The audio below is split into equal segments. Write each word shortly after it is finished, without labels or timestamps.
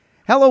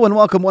Hello and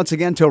welcome once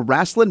again to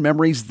Rasslin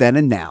Memories Then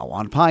and Now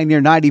on Pioneer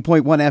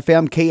 90.1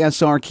 FM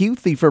KSRQ,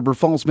 Thief River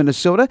Falls,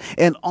 Minnesota,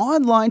 and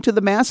online to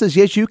the masses.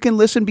 Yes, you can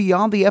listen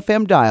beyond the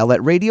FM dial at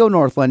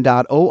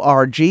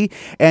radionorthland.org.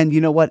 And you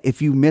know what?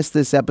 If you missed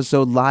this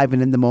episode live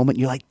and in the moment,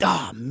 you're like,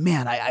 oh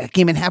man, I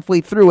came in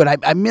halfway through it.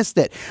 I missed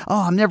it.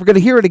 Oh, I'm never going to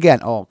hear it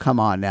again. Oh, come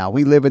on now.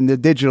 We live in the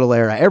digital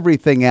era.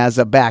 Everything has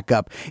a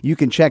backup. You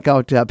can check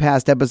out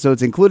past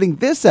episodes, including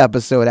this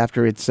episode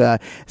after it's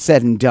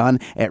said and done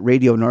at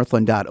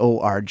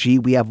radionorthland.org.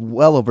 We have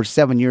well over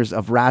 7 years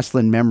of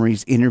Rasslin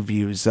Memories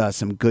interviews,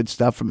 some good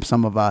stuff from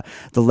some of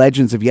the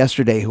legends of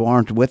yesterday who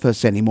aren't with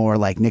us anymore,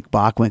 like Nick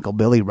Bockwinkel,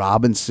 Billy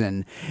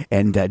Robinson,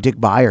 and Dick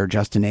Beyer,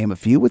 just to name a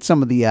few, with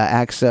some of the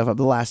acts of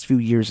the last few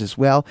years as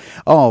well.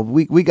 Oh,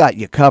 we got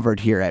you covered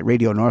here at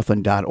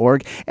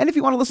radionorthland.org. And if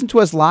you want to listen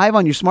to us live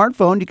on your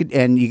smartphone,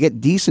 you get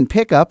decent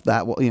pickup.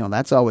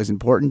 That's always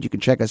important. You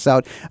can check us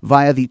out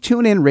via the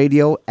TuneIn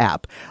Radio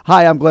app.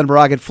 Hi, I'm Glen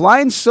Braget,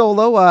 flying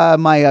solo.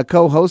 My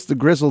co-host, the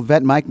Grizzled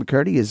Vet Mike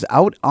McCurdy, is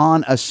out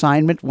on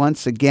assignment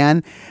once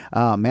again.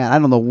 Man, I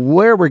don't know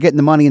where we're getting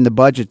the money in the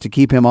budget to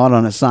keep him out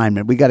on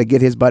assignment. We got to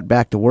get his butt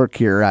back to work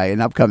here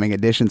in upcoming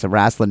editions of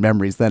Rasslin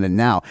Memories Then and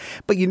Now.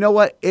 But you know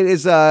what? It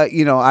is,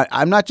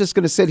 I'm not just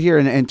going to sit here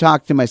and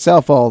talk to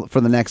myself all for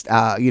the next,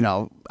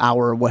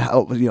 hour,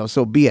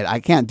 so be it. I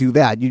can't do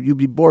that. You'd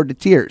be bored to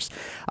tears.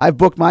 I've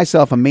booked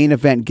myself a main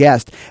event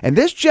guest, and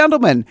this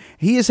gentleman,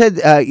 he has had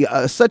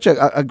such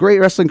a great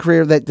wrestling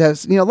career that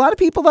does, a lot of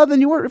people other than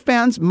newer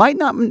fans might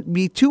not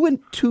be too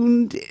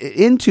tuned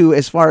into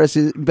as far as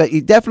but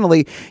you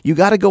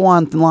got to go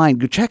online,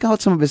 go check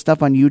out some of his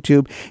stuff on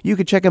YouTube. You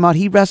can check him out.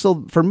 He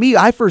wrestled, for me,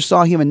 I first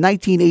saw him in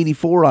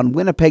 1984 on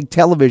Winnipeg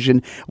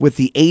television with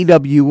the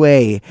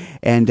AWA,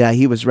 and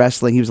he was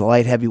wrestling. He was a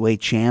light heavyweight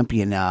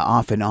champion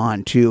off and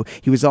on too.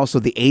 He was also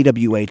the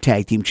AWA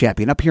Tag Team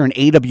Champion. Up here in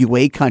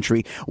AWA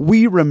country,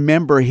 we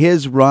remember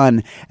his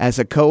run as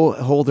a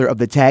co-holder of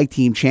the Tag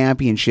Team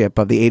Championship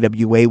of the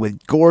AWA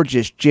with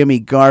gorgeous Jimmy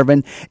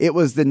Garvin. It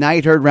was the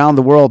night heard around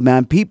the world,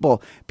 man. People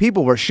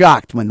were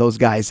shocked when those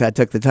guys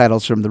took the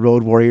titles from the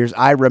Road Warriors.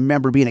 I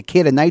remember being a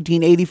kid in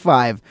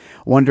 1985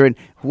 wondering,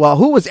 well,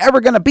 who was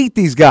ever going to beat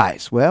these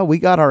guys? Well, we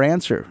got our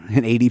answer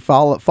in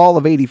fall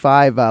of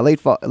 85,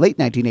 late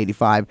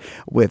 1985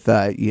 with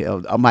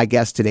my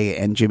guest today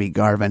and Jimmy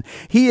Garvin.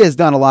 He has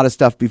done a lot of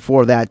stuff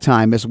before that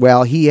time as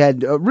well. He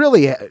had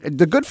really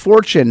the good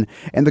fortune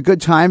and the good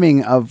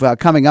timing of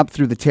coming up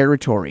through the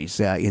territories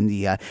in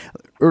the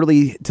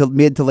early to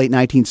mid to late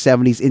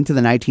 1970s into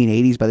the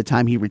 1980s. By the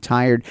time he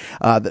retired,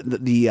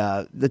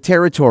 the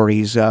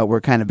territories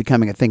were kind of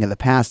becoming a thing of the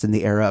past in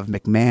the era of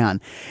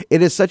McMahon.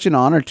 It is such an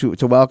honor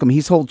to welcome.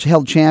 He's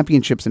held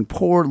championships in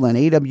Portland,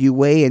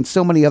 AWA, and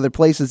so many other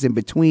places in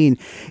between.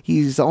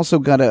 He's also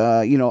got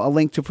a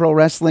link to pro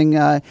wrestling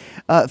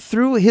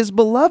through his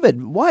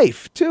beloved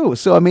wife too.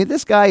 So I mean,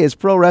 this guy is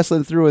pro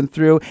wrestling through and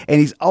through,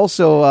 and he's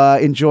also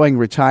enjoying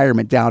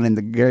retirement down in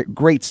the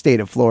great state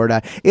of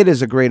Florida. It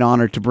is a great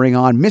honor to bring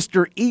on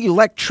Mr.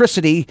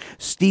 Electricity,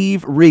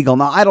 Steve Regal.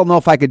 Now, I don't know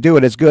if I could do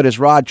it as good as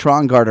Rod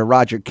Trongard or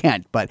Roger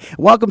Kent, but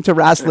welcome to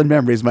Rasslin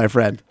Memories, my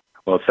friend.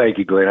 Well, thank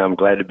you, Glenn. I'm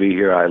glad to be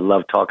here. I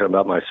love talking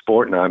about my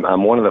sport, and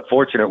I'm one of the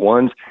fortunate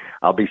ones.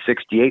 I'll be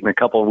 68 in a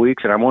couple of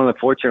weeks, and I'm one of the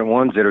fortunate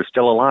ones that are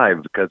still alive,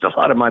 because a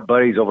lot of my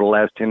buddies over the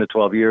last 10 to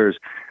 12 years,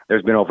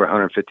 there's been over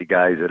 150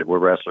 guys that were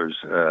wrestlers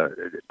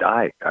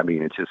die. I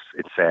mean,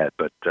 it's sad,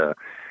 but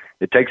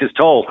it takes its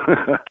toll.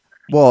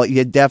 Well,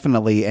 yeah,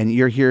 definitely, and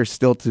you're here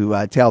still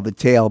to tell the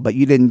tale, but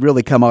you didn't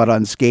really come out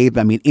unscathed.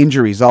 I mean,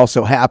 injuries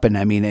also happen.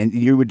 I mean, and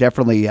you were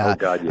definitely a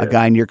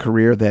guy in your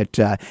career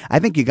that I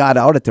think you got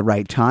out at the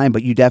right time,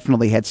 but you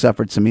definitely had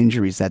suffered some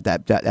injuries at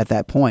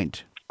that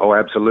point. Oh,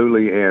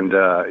 absolutely, and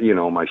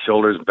my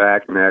shoulders,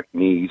 back, neck,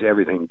 knees,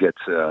 everything gets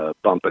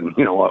bumping,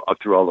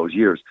 through all those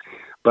years.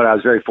 But I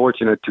was very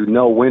fortunate to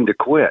know when to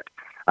quit.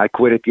 I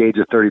quit at the age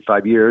of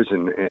 35 years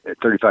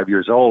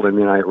old, and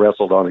then I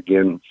wrestled on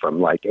again from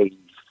like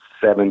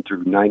 87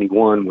 through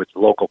 91 with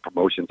local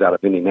promotions out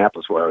of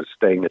Indianapolis where I was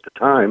staying at the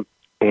time.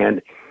 And,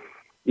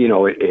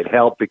 it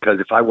helped, because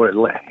if I would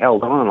have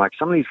held on, like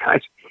some of these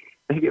guys,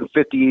 they're getting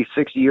 50,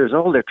 60 years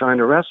old, they're trying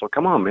to wrestle.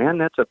 Come on, man,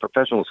 that's a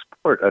professional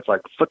sport. That's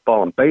like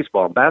football and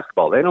baseball and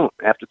basketball. They don't,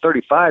 after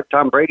 35,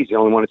 Tom Brady's the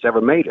only one that's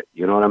ever made it.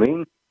 You know what I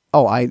mean?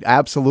 Oh, I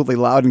absolutely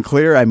loud and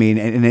clear. I mean,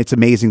 and it's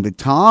amazing that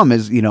Tom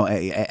is,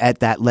 at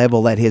that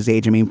level at his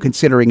age. I mean,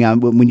 considering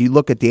when you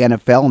look at the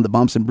NFL and the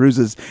bumps and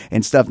bruises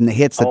and stuff and the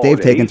hits that they've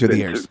taken through the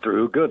years.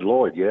 Good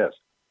Lord, yes.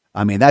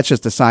 I mean, that's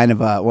just a sign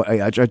of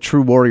a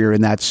true warrior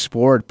in that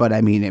sport. But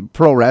I mean, in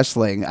pro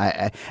wrestling,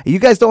 you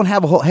guys don't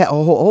have a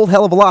whole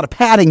hell of a lot of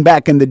padding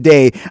back in the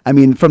day. I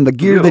mean, from the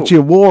gear that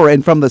you wore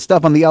and from the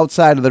stuff on the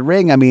outside of the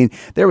ring. I mean,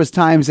 there was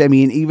times,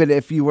 even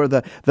if you were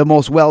the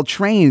most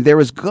well-trained, there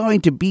was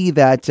going to be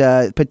that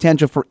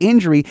potential for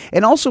injury,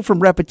 and also from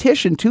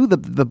repetition, too,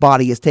 the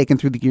body has taken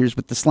through the years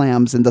with the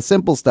slams and the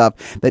simple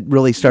stuff that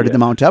really started to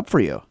mount up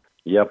for you.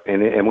 Yep,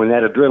 and when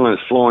that adrenaline is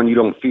flowing, you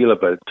don't feel it,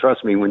 but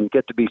trust me, when you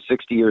get to be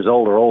 60 years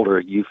old or older,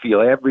 you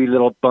feel every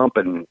little bump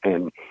and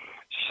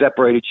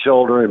separated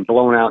shoulder and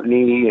blown out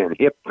knee and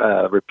hip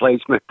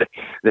replacement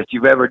that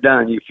you've ever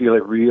done, you feel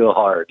it real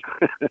hard.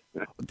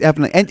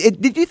 Definitely. And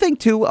did you think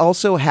too,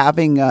 also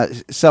having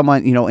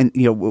someone,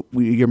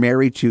 you're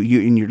married to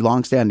you in your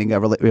longstanding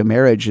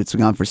marriage, it's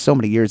gone for so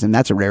many years, and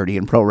that's a rarity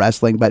in pro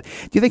wrestling. But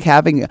do you think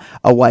having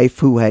a wife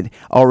who had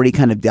already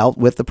kind of dealt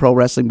with the pro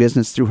wrestling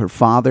business through her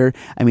father,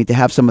 I mean, to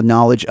have some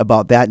knowledge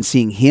about that and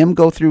seeing him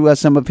go through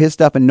some of his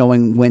stuff and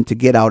knowing when to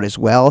get out as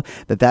well,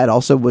 that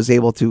also was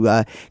able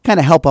to kind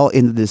of help out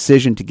in the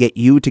decision to get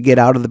you to get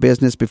out of the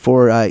business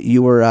before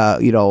you were,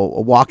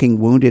 walking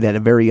wounded at a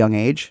very young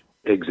age?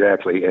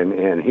 Exactly,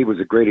 and he was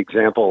a great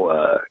example.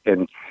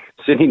 And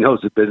Cindy knows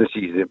the business.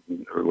 She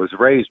was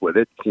raised with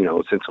it,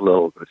 since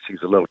she's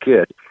a little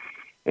kid,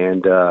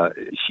 and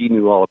she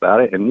knew all about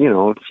it. And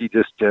she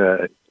just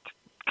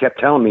kept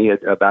telling me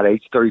at about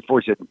age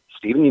 34, she said,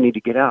 "Stephen, you need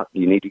to get out.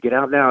 You need to get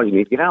out now. You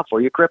need to get out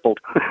before you're crippled."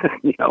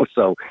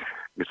 So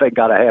thank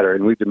God I had her,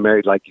 and we've been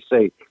married, like you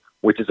say,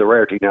 which is a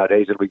rarity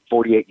nowadays. It'll be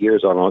 48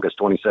 years on August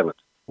 27th.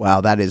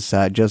 Wow, that is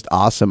just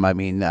awesome. I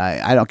mean,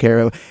 I don't care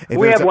if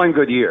we have one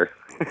good year.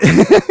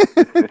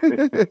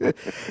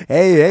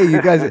 hey,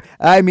 you guys,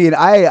 I mean,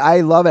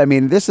 I love it. I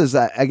mean, this is,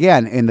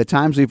 again, in the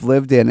times we've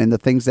lived in and the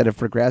things that have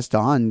progressed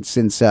on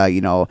since,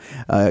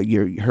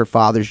 her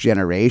father's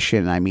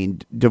generation. I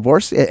mean,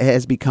 divorce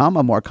has become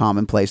a more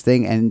commonplace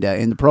thing. And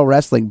in the pro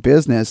wrestling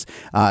business,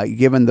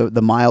 given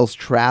the miles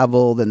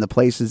traveled and the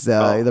places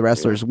the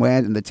wrestlers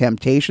went and the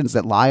temptations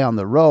that lie on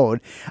the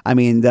road, I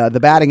mean, the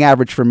batting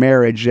average for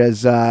marriage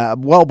is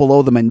well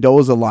below the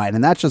Mendoza line.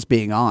 And that's just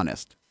being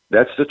honest.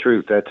 That's the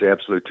truth. That's the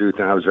absolute truth.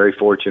 And I was very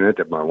fortunate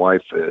that my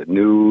wife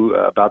knew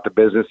about the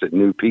business, that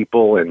knew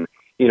people. And,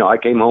 I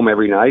came home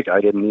every night.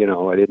 I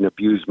didn't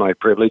abuse my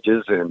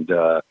privileges. And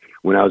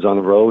when I was on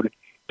the road,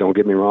 don't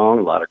get me wrong,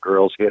 a lot of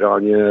girls hit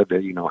on you,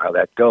 but you know how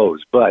that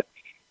goes. But,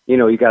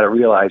 you got to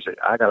realize that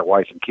I got a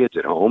wife and kids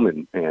at home,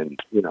 and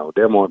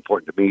they're more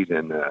important to me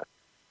than, a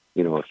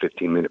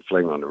 15-minute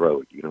fling on the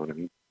road. You know what I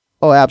mean?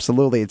 Oh,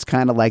 absolutely. It's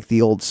kind of like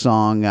the old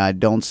song,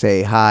 "Don't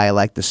Say Hi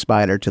Like the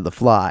Spider to the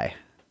Fly."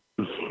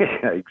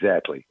 Yeah,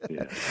 exactly.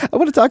 Yeah. I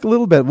want to talk a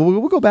little bit.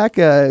 We'll go back,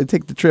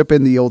 take the trip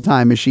in the old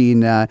time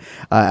machine. I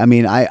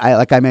mean, I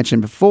like I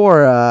mentioned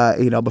before,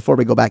 before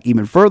we go back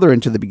even further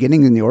into the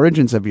beginning and the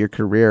origins of your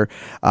career,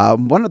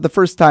 one of the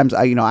first times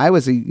I'm a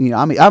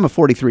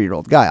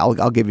 43-year-old guy.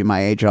 I'll give you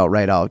my age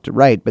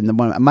outright. But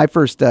my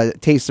first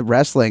tastes of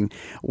wrestling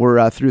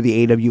were through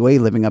the AWA,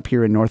 living up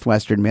here in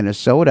northwestern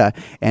Minnesota.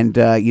 And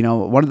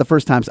one of the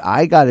first times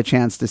I got a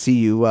chance to see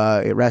you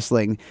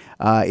wrestling,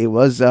 it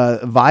was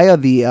via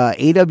the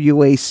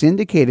AWA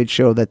syndicated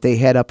show that they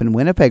had up in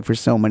Winnipeg for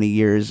so many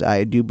years.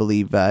 I do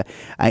believe, I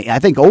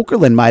think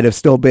Okerlund might have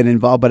still been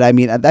involved, but I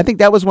mean, I think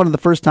that was one of the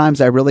first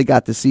times I really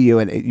got to see you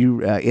in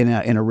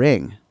a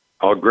ring.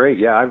 Oh, great.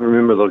 Yeah, I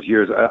remember those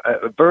years.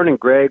 Vern and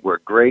Greg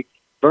were great.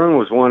 Vern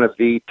was one of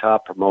the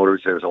top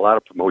promoters. There was a lot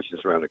of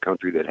promotions around the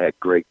country that had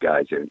great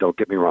guys in. Don't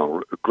get me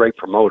wrong, great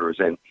promoters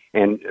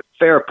and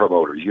fair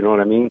promoters, you know what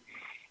I mean?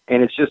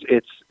 And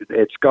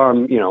it's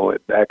gone,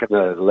 back in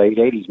the late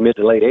 80s, mid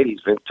to late 80s,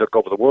 Vince took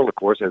over the world, of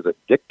course, as a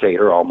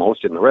dictator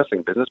almost in the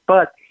wrestling business.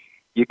 But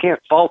you can't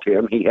fault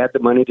him. He had the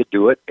money to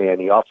do it, and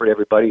he offered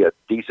everybody a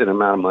decent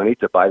amount of money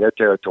to buy their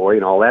territory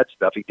and all that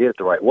stuff. He did it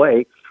the right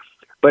way.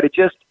 But it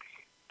just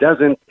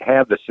doesn't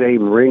have the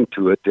same ring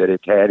to it that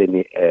it had in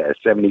the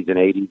 70s and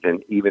 80s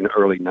and even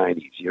early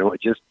 90s.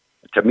 It just,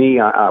 to me,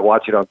 I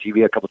watch it on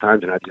TV a couple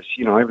times, and I just,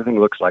 everything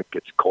looks like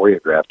it's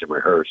choreographed and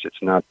rehearsed.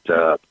 It's not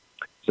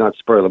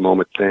spur of the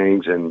moment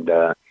things, and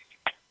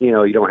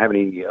you don't have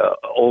any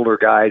older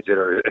guys that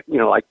are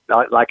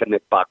like a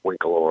Nick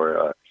Bockwinkel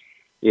or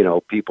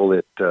people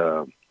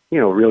that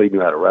really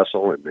knew how to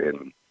wrestle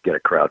and get a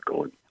crowd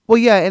going. Well,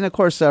 yeah, and of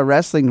course,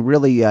 wrestling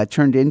really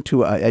turned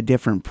into a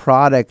different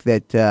product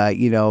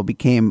that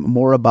became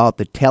more about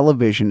the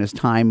television as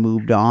time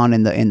moved on,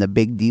 and the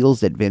big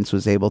deals that Vince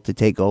was able to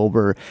take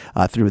over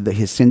through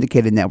his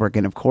syndicated network,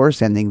 and of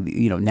course, ending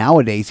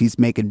nowadays he's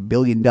making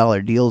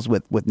billion-dollar deals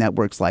with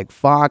networks like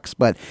Fox.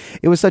 But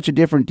it was such a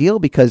different deal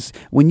because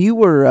when you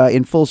were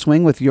in full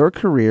swing with your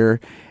career,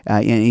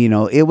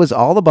 it was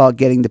all about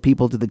getting the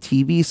people to the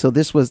TV. So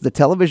the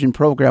television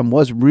program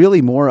was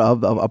really more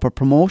of a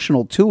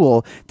promotional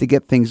tool to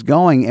get things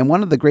going. And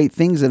one of the great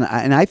things, and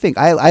I think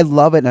I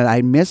love it and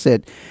I miss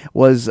it,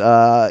 was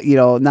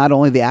not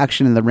only the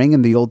action in the ring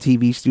in the old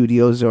TV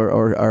studios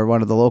or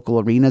one of the local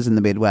arenas in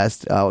the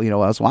Midwest. I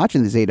was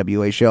watching this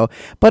AWA show,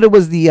 but it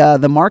was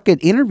the market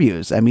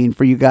interviews. I mean,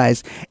 for you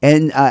guys,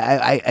 and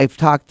I've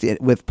talked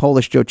with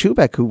Polish Joe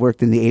Chubek, who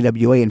worked in the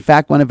AWA. In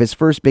fact, one of his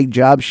first big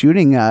jobs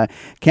shooting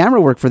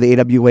camera work for the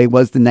AWA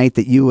was the night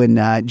that you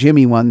and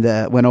Jimmy went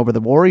over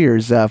the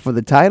Warriors for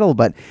the title.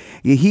 But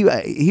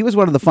he was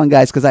one of the fun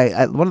guys because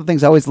one of the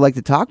things I always like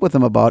to talk with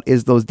him about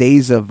is those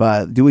days of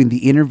doing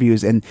the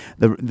interviews and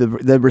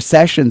the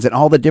recessions and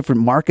all the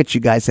different markets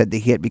you guys had to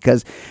hit.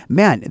 Because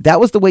man, that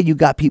was the way you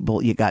got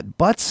people. You got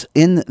butts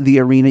in the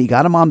arena, you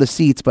got them on the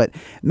seats. But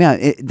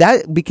man,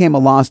 that became a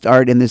lost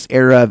art in this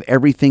era of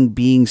everything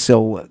being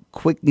so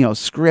quick,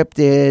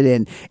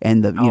 scripted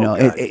and the,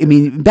 God. I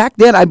mean, back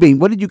then,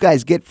 what did you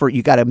guys get for,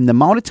 you got the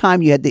amount of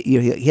time you had to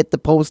hit the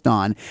post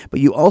on, but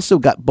you also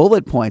got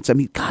bullet points. I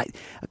mean, God,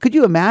 could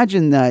you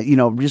imagine,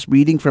 just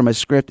reading from a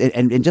script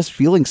and just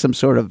feeling some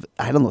sort of,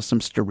 I don't know,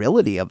 some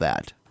sterility of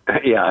that?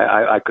 Yeah,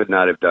 I could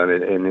not have done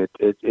it, and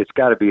it's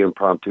got to be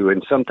impromptu.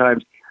 And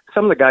sometimes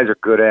some of the guys are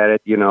good at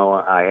it.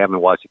 I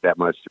haven't watched it that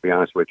much, to be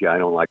honest with you. I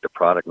don't like the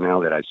product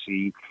now that I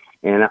see,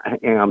 and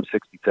I'm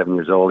 67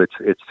 years old.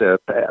 It's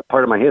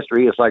part of my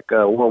history. It's like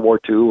World War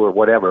II or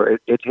whatever.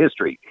 It's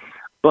history.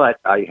 But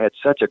I had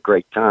such a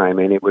great time,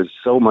 and it was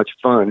so much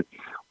fun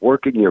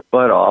working your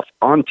butt off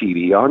on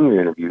TV, on your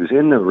interviews,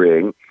 in the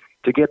ring,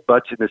 to get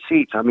butts in the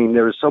seats. I mean,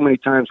 there were so many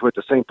times with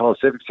the St. Paul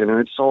Civic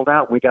Center, it sold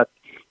out. We got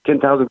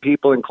 10,000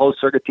 people in closed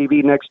circuit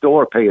TV next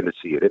door paying to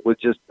see it. It was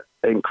just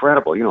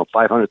incredible,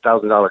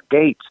 $500,000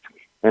 gates.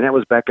 And that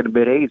was back in the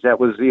mid-'80s. That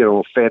was,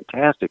 a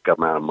fantastic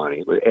amount of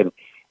money. And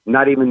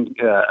not even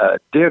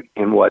dig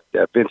in what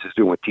Vince is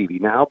doing with TV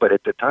now, but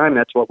at the time,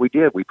 that's what we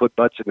did. We put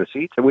butts in the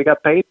seats, and we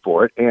got paid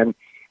for it. And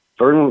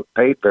Vern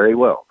paid very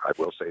well, I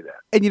will say that.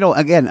 And,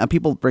 again,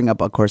 people bring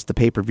up, of course, the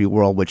pay-per-view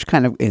world, which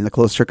kind of, in the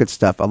closed-circuit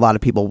stuff, a lot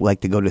of people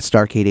like to go to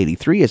Starrcade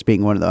 83 as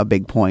being a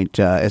big point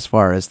as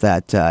far as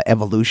that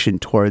evolution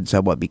towards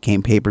what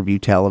became pay-per-view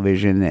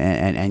television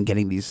and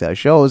getting these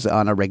shows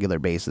on a regular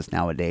basis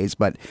nowadays.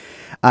 But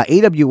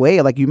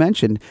AWA, like you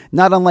mentioned,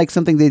 not unlike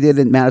something they did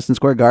in Madison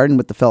Square Garden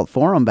with the Felt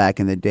Forum back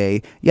in the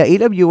day. Yeah,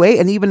 AWA,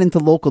 and even into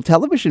local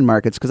television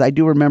markets, because I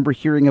do remember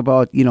hearing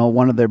about,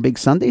 one of their big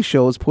Sunday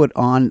shows put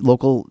on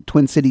local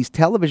Twin Cities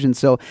television.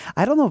 So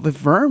I don't know if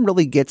Vern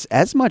really gets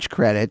as much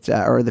credit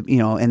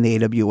in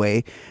the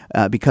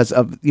AWA because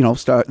of, the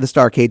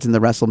Starrcades and the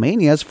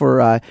WrestleManias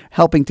for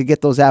helping to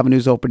get those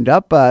avenues opened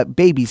up,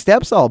 baby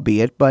steps,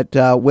 albeit, but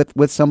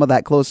with some of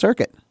that closed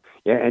circuit.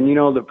 Yeah, and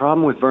the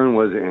problem with Vern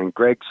was, and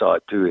Greg saw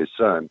it too, his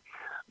son,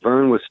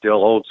 Vern was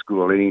still old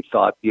school, and he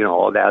thought,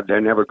 that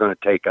they're never going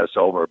to take us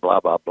over,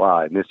 blah, blah,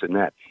 blah, and this and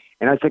that.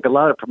 And I think a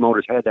lot of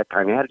promoters had that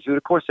kind of attitude.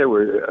 Of course, they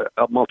were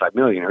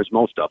multimillionaires,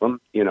 most of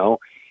them,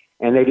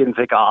 and they didn't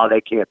think,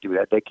 they can't do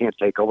that. They can't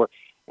take over.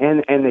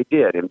 And they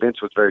did. And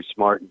Vince was very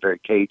smart and very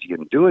cagey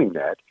in doing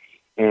that.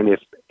 And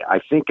I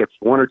think if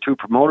one or two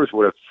promoters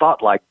would have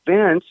thought like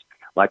Vince,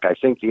 like I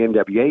think the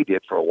NWA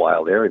did for a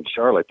while there in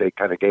Charlotte, they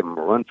kind of gave them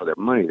a run for their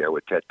money there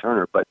with Ted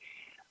Turner. But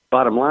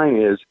bottom line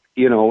is,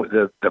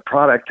 the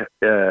product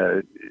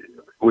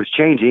was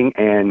changing,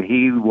 and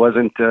he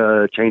wasn't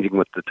changing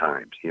with the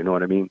times. You know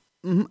what I mean?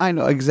 I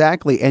know,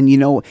 exactly. And,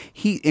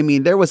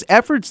 there was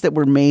efforts that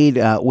were made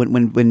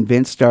when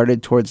Vince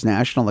started towards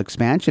national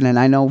expansion. And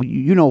I know,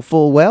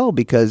 full well,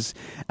 because,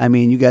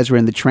 you guys were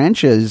in the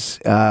trenches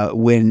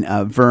when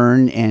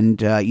Vern and,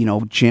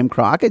 Jim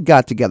Crockett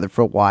got together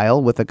for a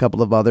while with a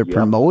couple of other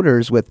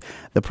promoters with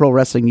the Pro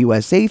Wrestling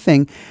USA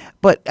thing.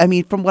 But,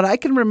 from what I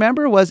can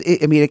remember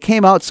it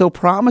came out so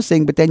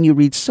promising, but then you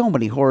read so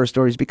many horror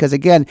stories because,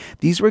 again,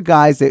 these were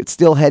guys that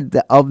still had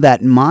of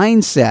that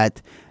mindset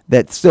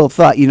that still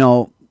thought,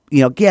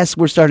 guess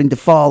we're starting to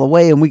fall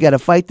away and we got to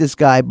fight this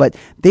guy. But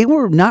they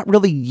were not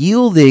really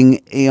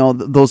yielding,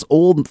 those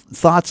old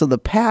thoughts of the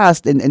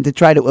past and to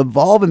try to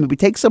evolve and maybe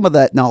take some of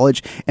that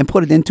knowledge and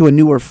put it into a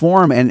newer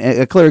form. And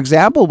a clear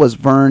example was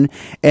Vern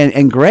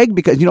and Greg,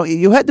 because,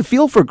 you had to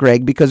feel for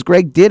Greg because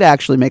Greg did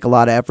actually make a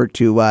lot of effort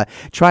to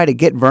try to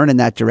get Vern in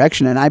that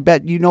direction. And I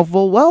bet you know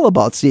full well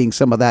about seeing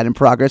some of that in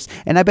progress.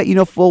 And I bet you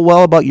know full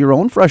well about your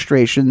own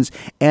frustrations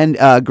and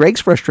Greg's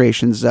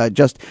frustrations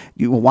just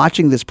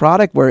watching this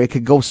product where it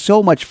could go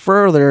so much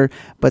further,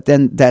 but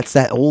then that's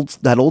that old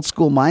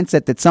school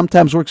mindset that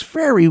sometimes works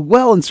very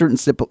well in certain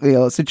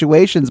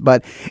situations.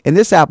 But in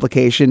this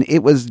application, it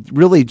was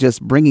really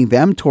just bringing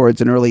them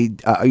towards an early,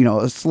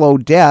 a slow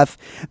death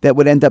that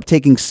would end up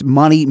taking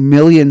money,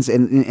 millions,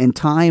 in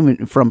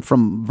time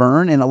from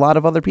Vern and a lot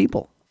of other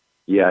people.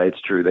 Yeah,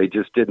 it's true. They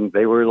just didn't.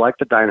 They were like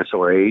the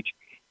dinosaur age.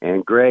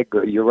 And Greg,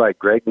 you're right.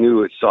 Greg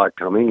saw it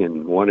coming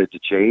and wanted to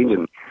change.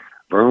 And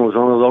Vern was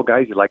one of those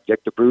guys. Like Dick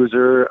the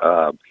Bruiser.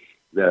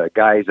 The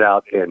guys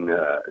out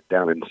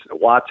down in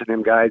Watson,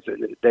 them guys,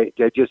 they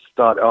just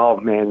thought, oh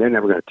man, they're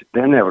never going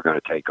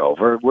to take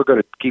over. We're going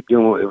to keep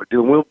doing what we're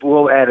doing.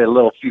 We'll add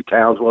a few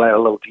towns, we'll add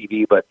a little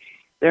TV, but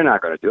they're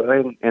not going to do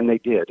it. And they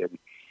did. And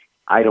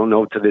I don't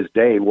know to this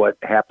day what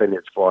happened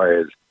as far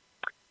as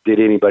did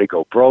anybody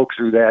go broke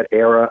through that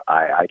era.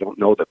 I don't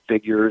know the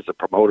figures, the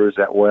promoters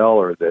that well,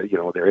 or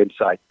their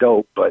inside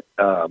dope, but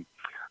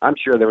I'm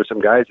sure there were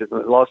some guys that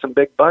lost some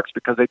big bucks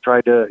because they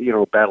tried to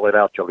battle it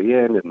out till the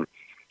end and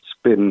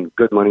spend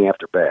good money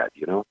after bad,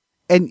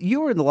 And you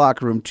were in the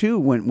locker room too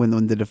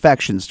when the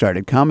defections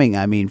started coming.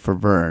 For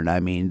Vern,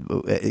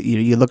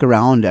 you look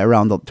around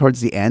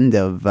towards the end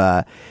of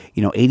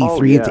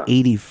 83 into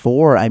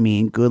 84.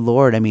 Good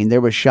Lord.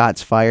 There were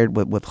shots fired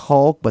with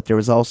Hulk, but there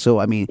was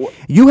also,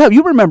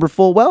 you remember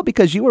full well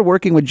because you were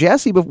working with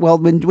Jesse. But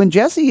when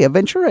Jesse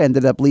Ventura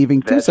ended up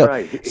leaving too. That's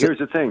right. Here's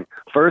the thing.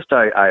 First,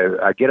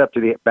 I get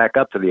back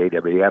up to the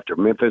AWA after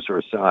Memphis,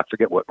 or I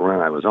forget what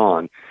run I was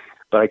on.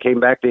 But I came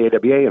back to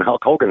AWA, and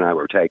Hulk Hogan and I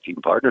were tag team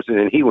partners, and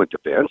then he went to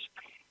Vince.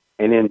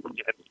 And then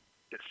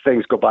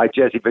things go by.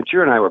 Jesse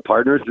Ventura and I were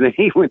partners, and then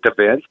he went to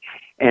Vince.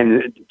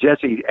 And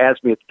Jesse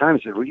asked me at the time,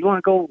 he said, well, you want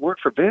to go work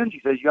for Vince?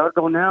 He says, you ought to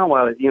go now.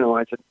 While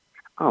I said,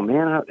 oh,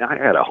 man, I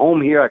had a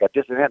home here. I got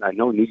this and that. And I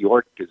know New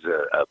York is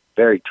a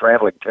very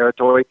traveling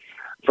territory.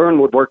 Vern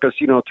would work us,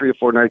 3 or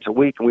 4 nights a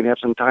week, and we'd have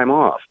some time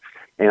off.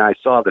 And I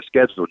saw the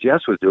schedule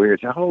Jess was doing. I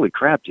said, holy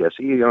crap,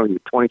 Jesse, you're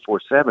 24/7,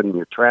 and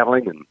you're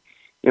traveling and,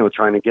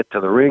 trying to get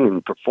to the ring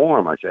and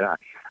perform. I said,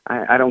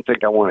 I don't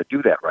think I want to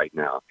do that right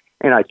now.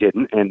 And I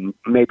didn't, and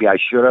maybe I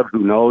should have, who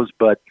knows,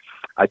 but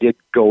I did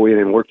go in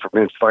and work for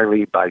Vince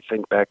finally, I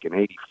think back in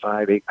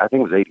 85, I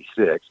think it was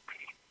 86,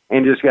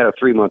 and just got a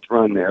 3-month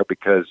run there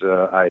because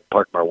I had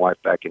parked my wife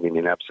back in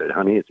Indianapolis, said,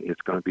 honey,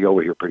 it's going to be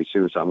over here pretty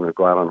soon, so I'm going to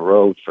go out on the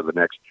road for the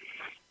next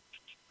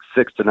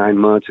 6 to 9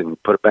 months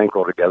and put a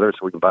bankroll together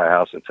so we can buy a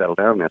house and settle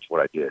down. And that's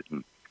what I did.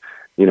 And,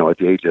 at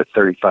the age of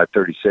 35,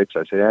 36,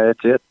 I said, that's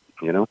it,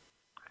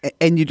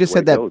 And you just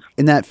said that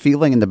in that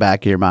feeling in the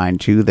back of your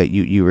mind too, that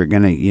you were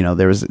gonna,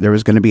 there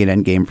was gonna be an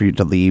end game for you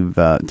to leave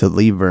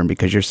Vern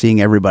because you're seeing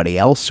everybody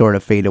else sort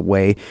of fade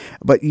away.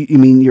 But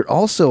you're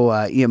also,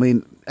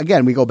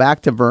 again, we go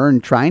back to Vern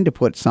trying to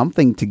put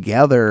something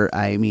together.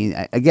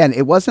 Again,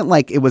 it wasn't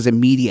like it was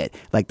immediate.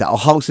 Like the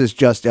house is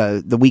just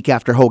the week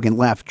after Hogan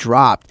left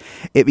dropped.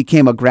 It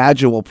became a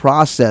gradual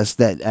process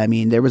that,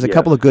 there was a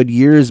couple of good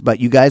years, but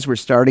you guys were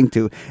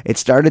it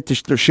started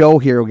to show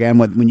here again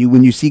when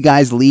you see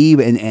guys leave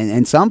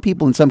and some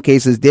people in some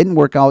cases didn't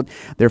work out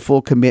their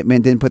full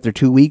commitment, didn't put their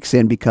 2 weeks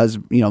in because,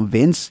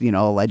 Vince,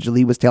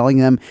 allegedly was telling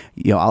them,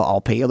 I'll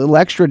pay you a little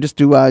extra just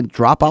to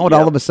drop out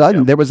all of a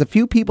sudden. There was a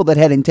few people that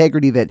had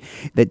integrity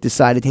that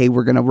decided, hey,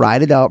 we're going to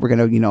ride it out. We're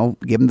going to,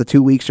 give them the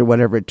 2 weeks or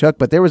whatever it took.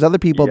 But there was other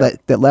people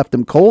that left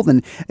them cold.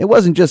 And it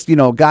wasn't just,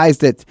 guys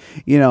that,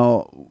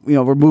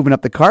 were moving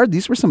up the card.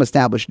 These were some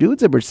established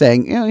dudes that were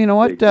saying, you know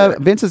what,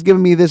 exactly. Vince is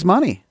giving me this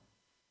money.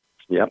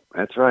 Yep,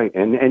 that's right.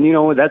 And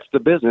that's the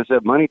business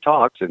that money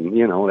talks. And,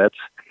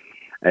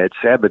 it's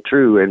sad but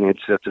true. And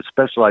it's a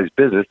specialized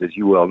business, as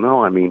you well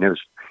know.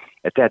 There's,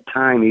 at that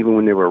time, even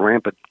when there were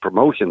rampant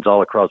promotions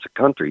all across the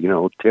country, 10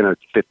 or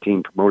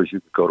 15 promoters you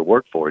could go to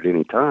work for at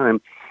any time,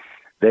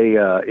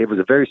 it was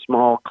a very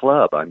small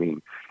club.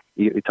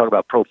 You talk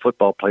about pro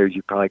football players,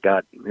 you probably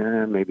got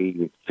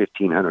maybe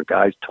 1,500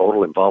 guys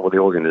total involved with the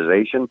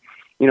organization.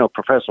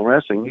 Professional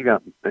wrestling, you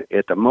got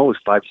at the most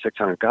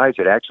 500-600 guys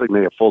that actually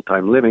made a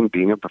full-time living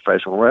being a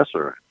professional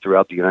wrestler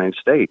throughout the United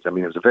States. It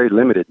was a very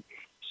limited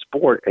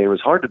sport, and it was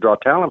hard to draw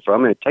talent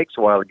from, and it takes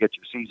a while to get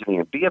your seasoning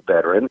and be a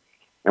veteran.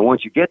 And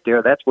once you get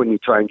there, that's when you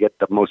try and get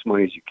the most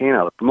money as you can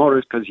out of the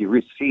promoters because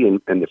you see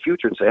in the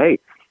future and say, hey,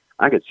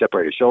 I could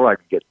separate a shoulder, I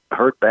could get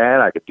hurt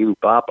bad, I could do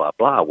blah, blah,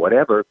 blah,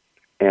 whatever,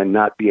 and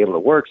not be able to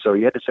work. So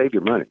you had to save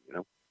your money,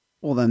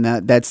 Well, then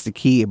that's the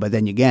key. But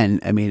then again,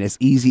 as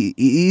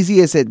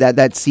easy as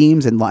that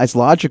seems, and as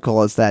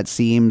logical as that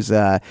seems,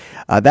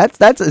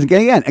 that's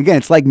again,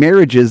 it's like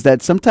marriages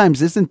that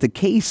sometimes isn't the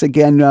case.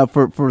 Again,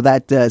 for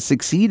that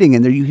succeeding,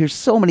 and there you hear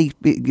so many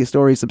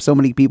stories of so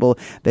many people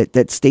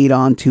that stayed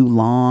on too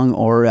long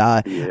or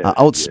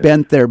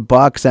outspent their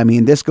bucks.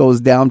 This goes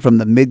down from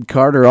the mid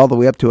Carter all the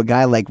way up to a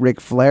guy like Ric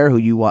Flair, who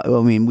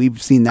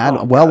we've seen that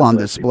on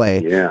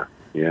display.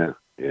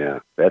 Yeah,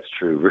 that's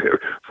true.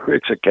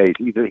 Rick's a case.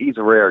 He's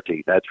a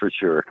rarity, that's for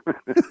sure.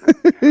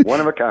 One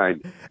of a kind.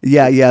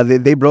 Yeah.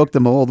 They broke the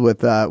mold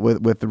with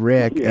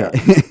Rick. Yeah.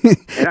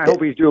 And I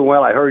hope he's doing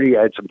well. I heard he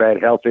had some bad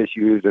health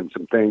issues and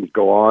some things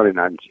go on, and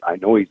I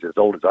know he's as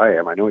old as I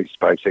am. I know he's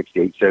probably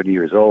 68, 70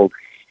 years old,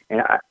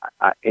 and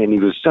and he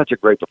was such a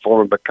great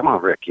performer. But come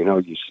on, Rick, you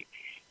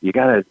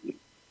gotta,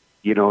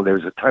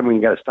 there's a time when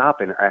you gotta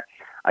stop. And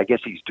I guess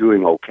he's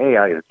doing okay.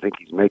 I think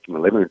he's making a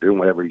living or doing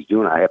whatever he's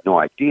doing. I have no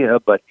idea,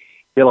 but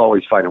he'll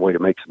always find a way to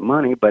make some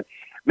money. But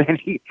man,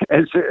 he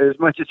as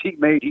much as he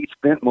made, he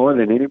spent more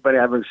than anybody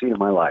I've ever seen in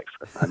my life.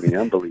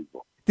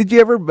 Unbelievable. Did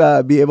you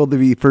ever be able to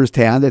be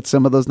firsthand at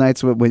some of those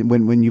nights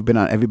when you've been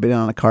on? Have you been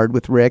on a card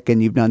with Rick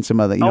and you've done some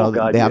of the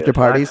the after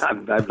parties?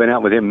 I've been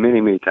out with him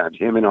many times.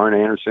 Him and Arn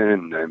Anderson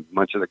and a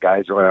bunch of the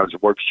guys. I was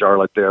worked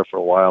Charlotte there for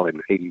a while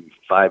in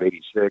 85,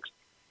 86.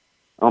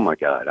 Oh my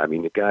God!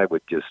 The guy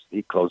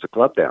he'd close the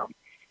club down.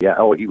 Yeah.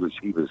 Oh, he was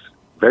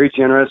very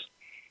generous.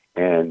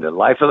 And the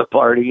life of the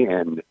party,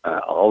 and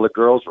all the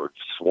girls would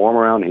swarm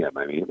around him.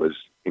 It was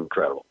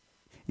incredible.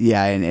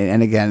 Yeah,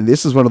 and again,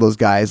 this is one of those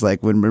guys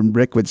like when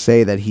Rick would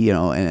say that he,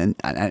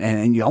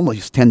 and you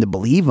almost tend to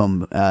believe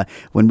him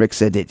when Rick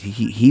said that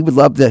he would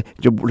love to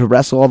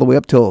wrestle all the way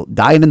up till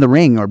dying in the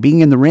ring or being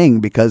in the ring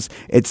because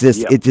it's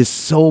just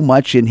so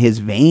much in his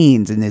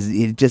veins and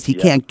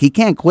he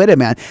can't quit it,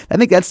 man. I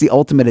think that's the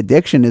ultimate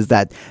addiction is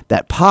that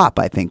pop.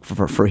 I think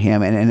for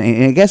him, and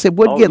I guess it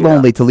would get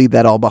lonely to leave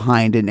that all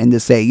behind and to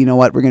say, you know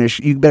what,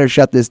 you better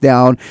shut this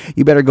down.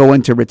 You better go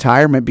into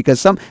retirement because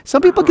some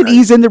people can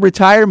ease into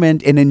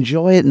retirement and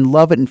enjoy it and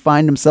love it and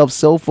find himself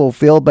so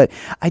fulfilled. But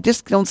I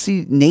just don't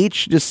see Nate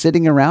just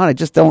sitting around. I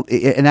just don't,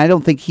 and I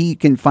don't think he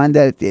can find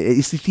that.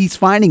 He's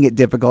finding it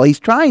difficult. He's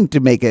trying to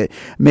make a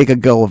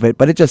go of it,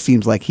 but it just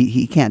seems like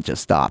he can't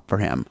just stop for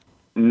him.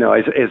 No,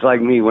 it's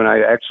like me when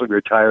I actually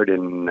retired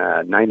in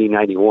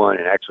 1991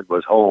 and actually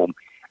was home.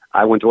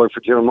 I went to work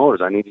for General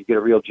Motors. I needed to get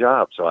a real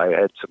job, so I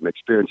had some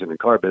experience in the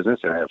car business,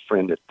 and I had a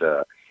friend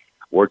that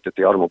worked at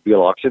the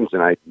automobile auctions,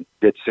 and I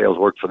did sales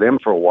work for them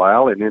for a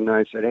while. And then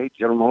I said, "Hey,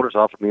 General Motors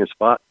offered me a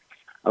spot.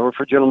 I work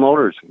for General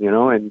Motors,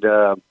 and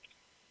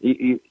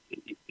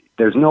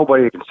there's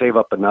nobody that can save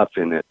up enough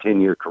in a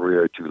 10-year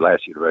career to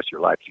last you the rest of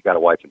your life. You got a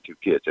wife and 2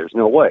 kids. There's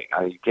no way.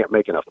 You can't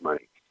make enough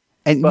money."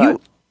 And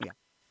but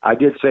I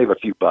did save a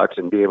few bucks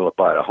and be able to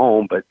buy a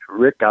home, but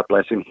Rick, God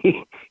bless him,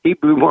 he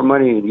blew more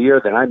money in a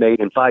year than I made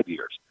in 5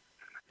 years.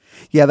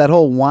 Yeah, that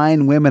whole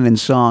wine, women, and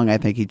song, I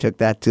think he took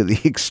that to the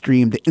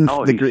extreme, the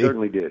nth degree. He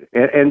certainly did.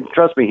 And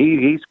trust me,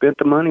 he spent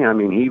the money. I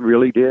mean, he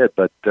really did.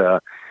 But, I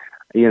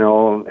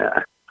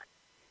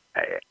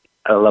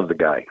love the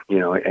guy,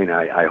 and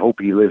I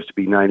hope he lives to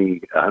be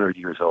 90, 100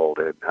 years old.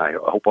 And I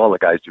hope all the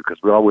guys do, because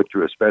we all went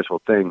through a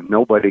special thing.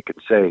 Nobody can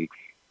say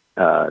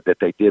that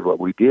they did what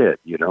we did,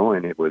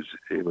 and it was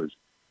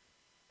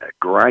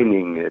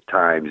grinding at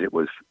times. It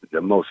was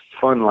the most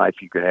fun life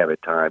you could have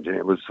at times, and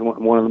it was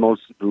one of the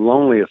most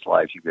loneliest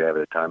lives you could have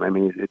at a time. I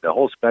mean, the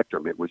whole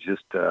spectrum. It was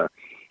just,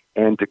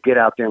 and to get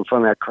out there in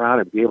front of that crowd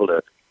and be able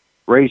to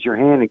raise your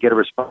hand and get a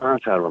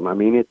response out of them. I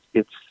mean,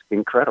 it's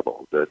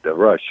incredible, the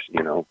rush.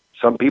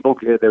 Some people,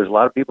 there's a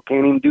lot of people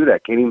can't even do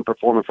that, can't even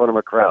perform in front of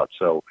a crowd.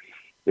 So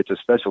it's a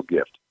special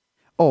gift.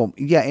 Oh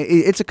yeah,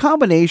 it's a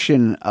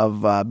combination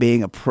of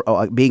being a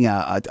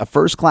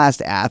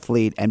first-class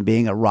athlete and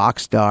being a rock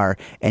star,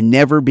 and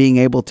never being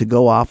able to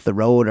go off the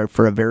road or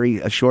for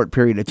a short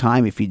period of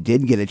time if you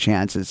did get a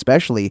chance,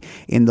 especially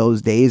in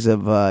those days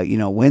of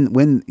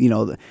when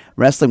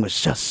wrestling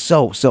was just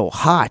so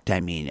hot. I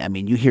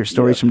mean, you hear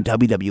stories from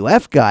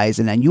WWF guys,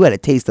 and then you had a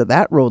taste of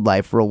that road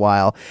life for a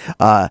while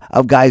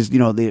of guys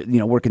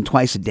working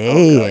twice a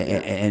day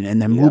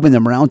and then moving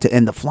them around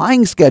and the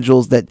flying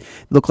schedules that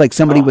look like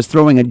somebody was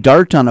throwing a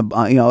dart on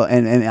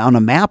and on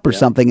a map or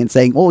something and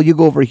saying, "Oh, you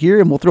go over here,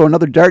 and we'll throw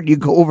another dart. You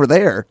go over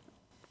there."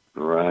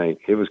 Right.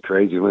 It was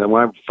crazy. When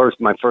my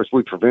first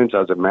week for Vince,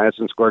 I was at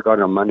Madison Square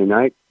Garden on Monday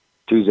night.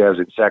 Tuesday I was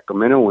in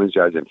Sacramento. Wednesday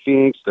I was in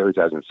Phoenix.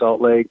 Thursday I was in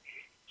Salt Lake.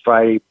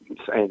 Friday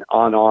and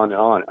on and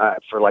on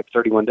for like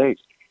 31 days.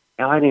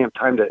 Now I didn't have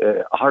time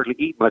to hardly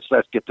eat, much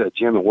less get to the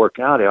gym and work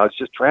out. I was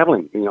just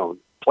traveling,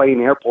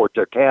 plane, airport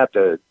to a cab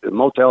to the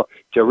motel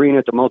to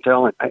arena to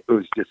motel, and it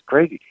was just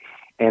crazy.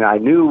 And I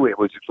knew it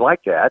was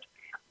like that,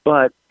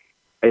 but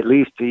at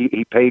least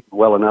he paid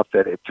well enough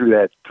that through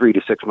that 3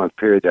 to 6 month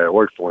period that I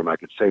worked for him, I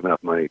could save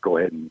enough money to go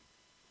ahead and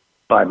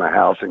buy my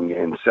house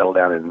and settle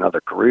down in another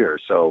career.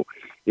 So,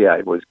 yeah,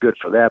 it was good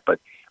for that. But,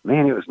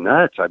 man, it was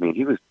nuts. I mean,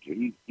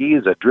 he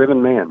is a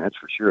driven man, that's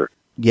for sure.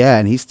 Yeah,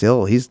 and he's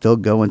still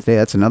going today.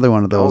 That's another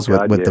one of those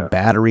with the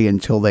battery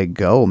until they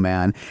go,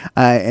 man.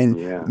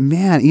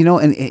 Man,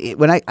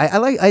 when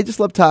I just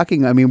love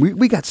talking. I mean,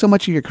 we got so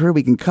much of your career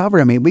we can cover.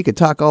 I mean, we could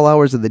talk all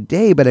hours of the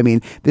day, but I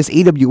mean, this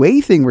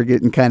AWA thing we're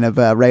getting kind of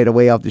right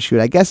away off the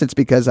shoot. I guess it's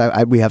because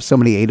we have so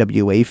many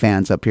AWA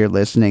fans up here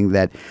listening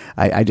that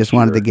I just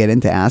wanted to get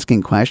into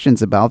asking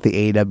questions about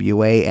the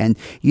AWA. And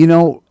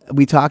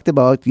we talked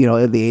about,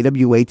 the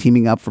AWA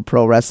teaming up for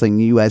Pro Wrestling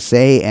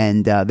USA,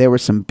 and there were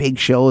some big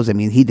shows. I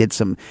mean,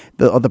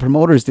 the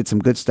promoters did some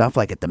good stuff,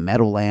 like at the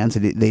Meadowlands.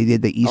 They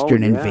did the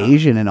Eastern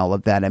Invasion and all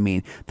of that. I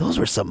mean, those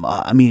were some,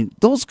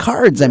 those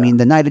cards, I mean,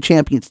 the Night of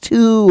Champions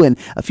 2 and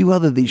a few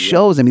other these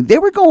shows. I mean, they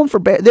were going for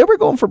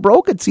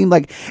broke. It seemed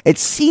like,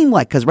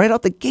 because right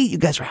out the gate, you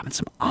guys were having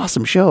some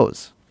awesome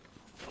shows.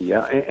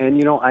 Yeah,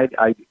 and I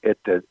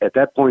at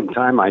that point in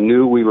time, I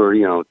knew we were,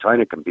 trying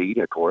to compete,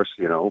 of course,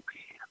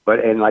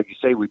 and like you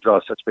say, we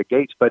draw such big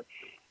gates. But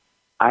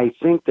I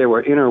think there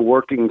were inner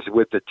workings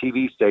with the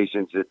TV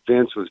stations that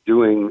Vince was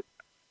doing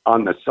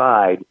on the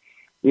side.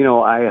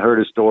 I heard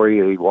a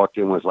story. He walked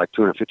in with like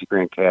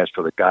 $250,000 cash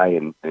for the guy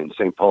in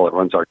St. Paul that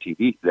runs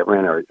that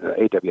ran our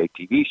AWA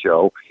TV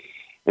show,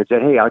 and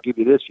said, "Hey, I'll give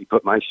you this if you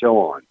put my show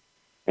on."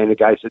 And the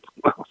guy said,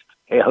 "Well,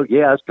 hell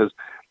yes," because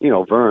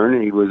Vern,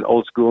 he was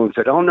old school and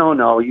said, "Oh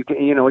no, you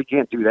can, you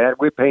can't do that.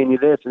 We're paying you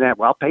this and that.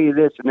 Well, I'll pay you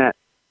this and that."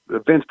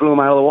 Vince blew him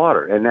out of the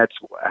water, and that's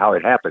how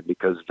it happened,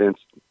 because Vince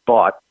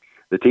bought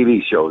the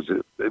TV shows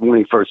when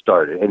he first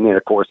started, and then,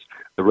 of course,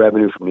 the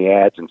revenue from the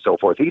ads and so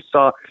forth. Vince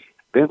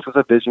was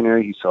a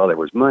visionary. He saw there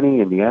was money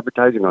in the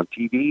advertising on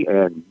TV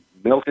and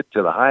milked it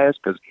to the highest,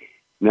 because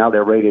now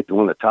they're rated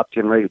one of the top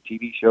 10 rated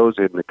TV shows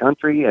in the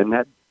country, and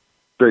that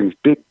brings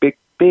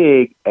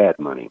big ad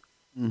money,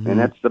 and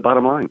that's the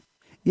bottom line.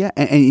 Yeah,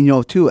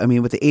 and too, I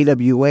mean, with the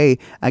AWA,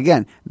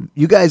 again,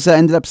 you guys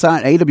ended up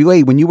signing AWA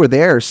when you were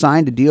there,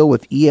 signed a deal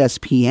with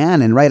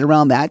ESPN, and right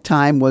around that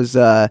time was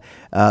the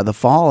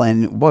fall,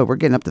 and boy, we're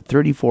getting up to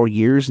 34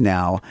 years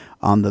now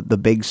on the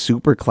big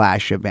Super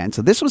Clash event.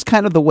 So this was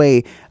kind of the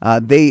way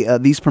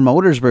these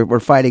promoters were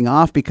fighting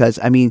off, because,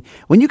 I mean,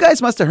 when you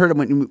guys must have heard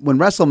when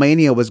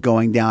WrestleMania was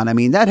going down, I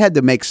mean, that had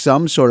to make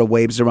some sort of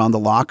waves around the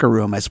locker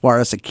room as far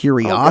as a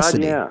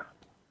curiosity. Oh, God, yeah.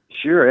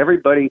 Sure,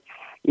 everybody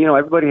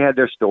had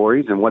their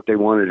stories and what they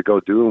wanted to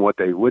go do and what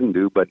they wouldn't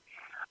do, but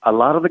a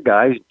lot of the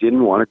guys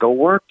didn't want to go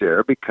work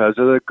there because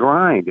of the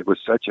grind. It was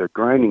such a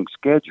grinding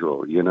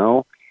schedule,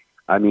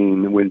 I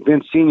mean, when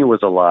Vince Sr.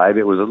 was alive,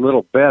 it was a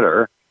little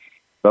better,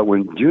 but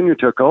when Junior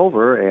took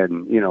over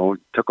and,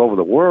 took over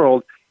the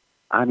world,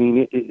 I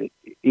mean,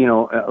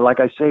 like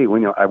I say,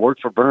 when I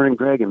worked for Vern and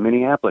Greg in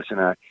Minneapolis,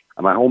 and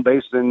my home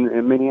base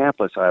in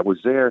Minneapolis, I was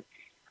there.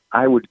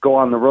 I would go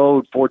on the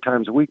road 4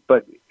 times a week,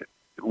 but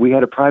we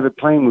had a private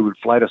plane. We would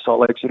fly to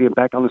Salt Lake City and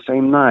back on the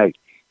same night.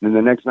 And then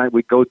the next night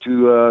we'd go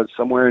to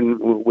somewhere in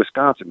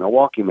Wisconsin,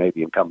 Milwaukee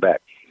maybe, and come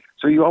back.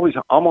 So you always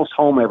almost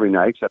home every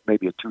night, except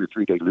maybe a 2 or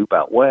 3 day loop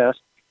out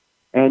west.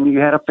 And you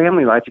had a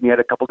family life, and you had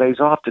a couple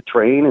days off to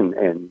train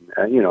and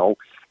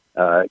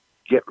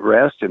get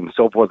rest and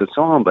so forth and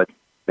so on. But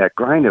that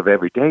grind of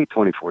every day,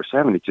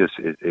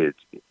 24/7,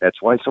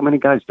 that's why so many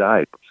guys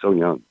died so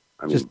young.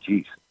 I mean,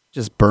 geez.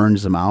 Just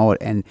burns them out.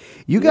 And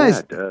you guys... Yeah,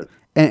 it does.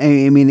 And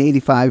I mean,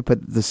 85,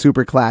 but the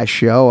Super Clash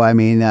show, I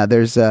mean,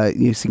 there's,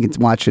 you can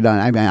watch it on,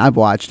 I mean, I've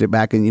watched it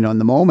back in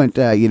the moment,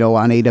 on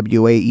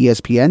AWA,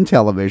 ESPN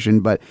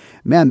television, but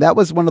man, that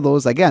was one of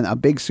those, again, a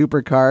big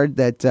super card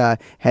that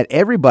had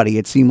everybody,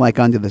 it seemed like,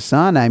 under the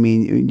sun. I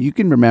mean, you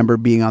can remember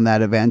being on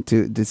that event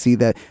to see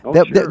that,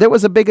 Sure. There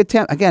was a big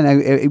attempt,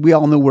 again, we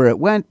all knew where it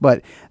went,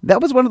 but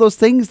that was one of those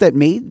things that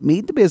made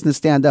the business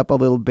stand up a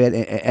little bit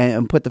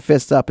and put the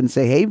fists up and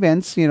say, hey,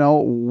 Vince,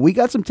 we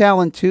got some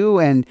talent too,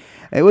 and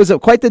it was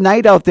quite the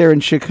night out there in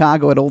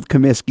Chicago at Old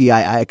Comiskey.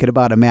 I could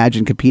about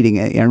imagine competing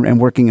and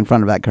working in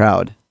front of that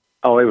crowd.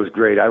 Oh, it was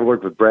great. I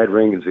worked with Brad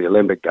Ring as the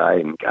Olympic guy,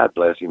 and God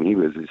bless him, he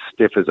was as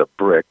stiff as a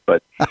brick.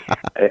 But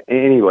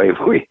anyway,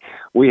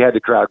 we had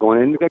the crowd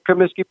going in at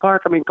Comiskey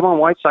Park. I mean, come on,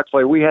 White Sox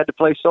player. We had to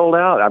play sold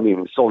out. I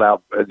mean, sold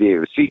out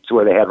the seats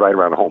where they had right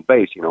around home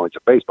base. It's a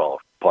baseball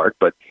park,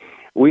 but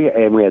we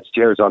had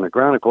chairs on the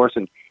ground, of course,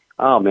 and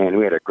oh man,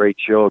 we had a great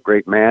show, a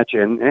great match,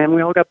 and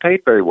we all got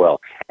paid very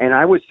well. And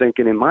I was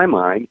thinking in my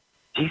mind,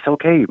 geez,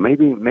 okay,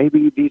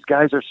 maybe these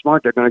guys are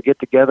smart. They're going to get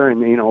together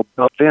and,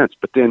 help Vince.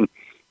 But then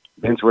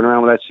Vince went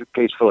around with that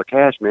suitcase full of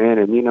cash, man,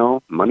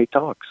 and, money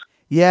talks.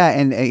 Yeah,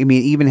 and I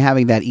mean, even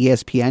having that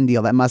ESPN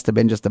deal, that must have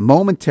been just a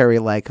momentary,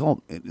 a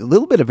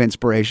little bit of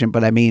inspiration.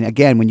 But I mean,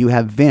 again, when you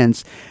have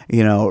Vince,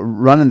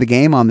 running the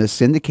game on this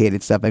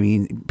syndicated stuff, I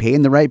mean,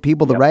 paying the right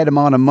people the right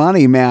amount of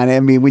money, man. I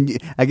mean, when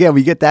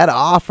you get that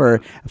offer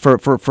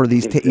for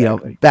these,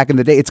 exactly. Back in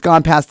the day, it's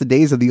gone past the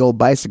days of the old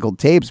bicycle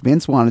tapes.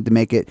 Vince wanted to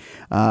make it,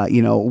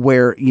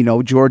 where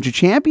Georgia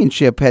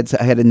Championship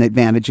had an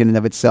advantage in and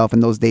of itself in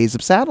those days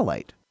of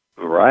satellite.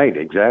 Right,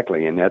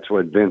 exactly, and that's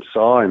what Vince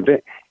saw,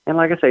 and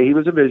like I say, he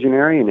was a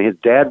visionary, and his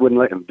dad wouldn't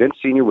let him. Vince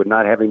Sr. would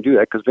not have him do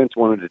that because Vince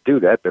wanted to do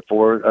that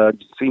before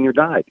Sr.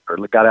 died or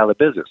got out of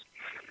the business.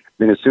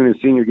 Then as soon as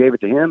Sr. gave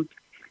it to him,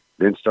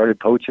 Vince started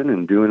poaching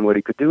and doing what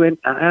he could do. And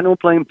I don't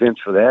blame Vince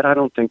for that. I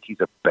don't think he's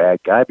a bad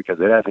guy because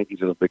of that. I think he's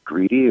a little bit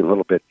greedy and a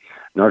little bit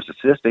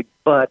narcissistic.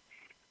 But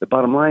the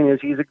bottom line is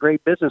he's a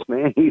great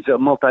businessman. He's a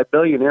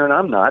multi-billionaire, and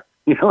I'm not.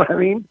 You know what I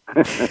mean?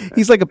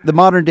 He's like the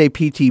modern-day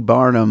P.T.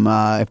 Barnum.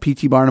 If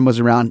P.T. Barnum was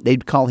around,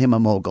 they'd call him a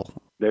mogul.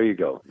 There you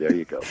go.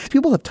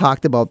 People have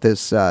talked about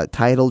this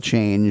title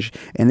change,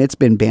 and it's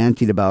been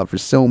bantied about for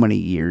so many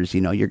years.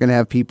 You're going to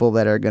have people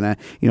that are going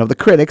to, the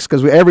critics,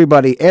 because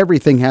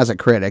everything has a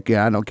critic.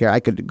 Yeah, I don't care. I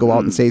could go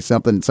out and say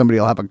something, and somebody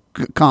will have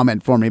a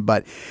comment for me.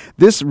 But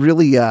this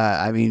really,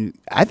 I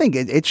think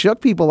it shook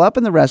people up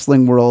in the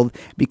wrestling world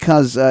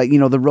because,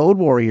 the Road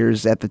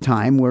Warriors at the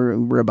time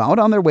were about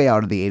on their way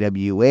out of the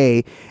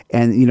AWA,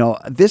 and,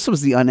 this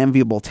was the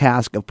unenviable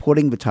task of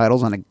putting the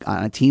titles on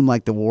a team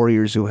like the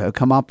Warriors, who have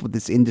come up with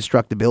this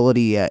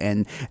indestructibility,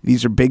 and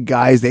these are big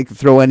guys. They could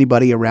throw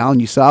anybody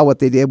around. You saw what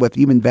they did with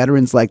even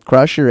veterans like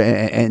Crusher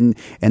and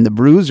the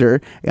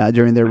Bruiser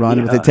during their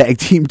run with the tag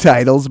team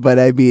titles. But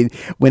I mean,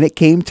 when it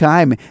came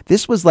time,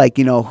 this was like,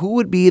 who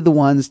would be the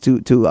ones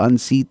to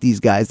unseat these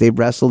guys? They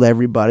wrestled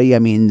everybody. I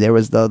mean, there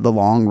was the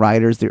Long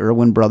Riders, the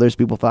Irwin brothers.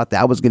 People thought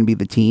that was going to be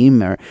the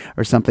team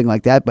or something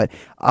like that. But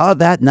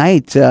that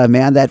night,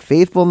 man, that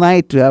faithful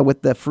night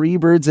with the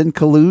Freebirds in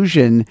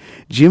collusion,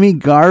 Jimmy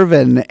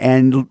Garvin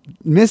and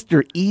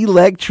Mr.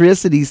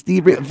 Electricity,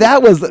 Steve.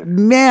 That was,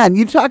 man,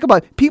 you talk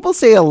about, people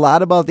say a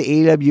lot about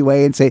the AWA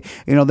and say,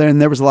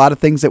 there was a lot of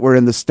things that were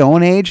in the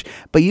Stone Age,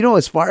 but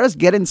as far as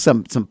getting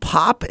some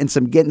pop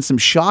and getting some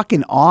shock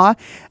and awe,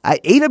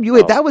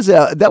 AWA, that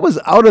was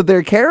out of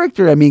their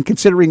character. I mean,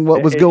 considering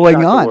what was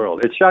going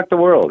on. It shocked the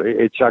world.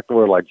 It shocked the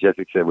world, like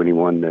Jesse said when he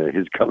won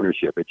his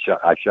governorship.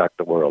 I shocked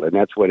the world, and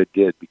that's what it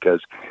did,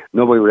 because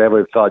nobody would ever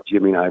have thought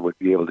Jimmy and I would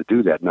be able to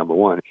do that, number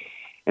one.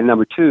 And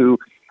number two,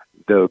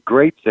 the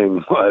great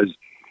thing was,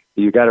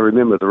 you got to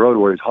remember the Road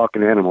Warriors, Hawk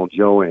and Animal,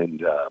 Joe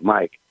and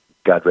Mike,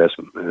 God rest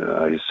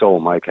his soul,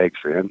 Mike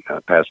Hagstrand,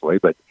 passed away,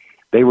 but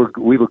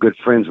we were good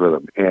friends with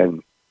them.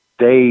 And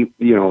they,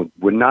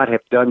 would not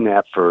have done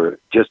that for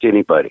just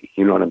anybody.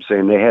 You know what I'm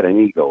saying? They had an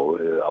ego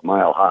a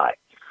mile high,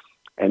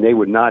 and they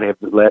would not have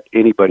let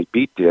anybody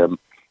beat them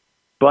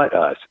but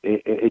us.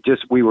 It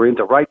just, we were in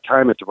the right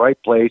time at the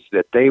right place,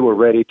 that they were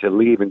ready to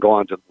leave and go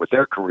on with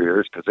their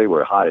careers because they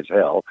were hot as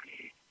hell.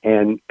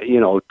 And,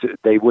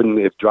 they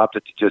wouldn't have dropped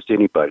it to just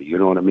anybody. You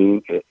know what I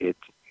mean? It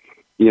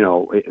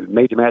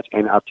made the match.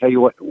 And I'll tell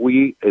you what,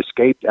 we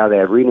escaped out of the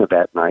arena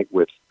that night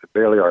with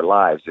barely our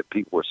lives, that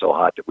people were so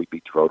hot that we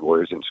beat the Road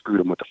Warriors and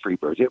screwed them with the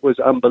Freebirds. It was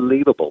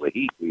unbelievable, the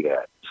heat we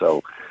had.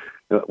 So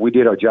we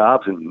did our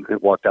jobs and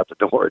walked out the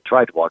door, or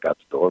tried to walk out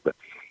the door, but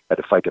had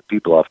to fight the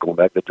people off going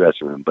back to the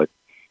dressing room. But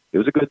it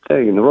was a good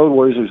thing. And the Road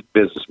Warriors are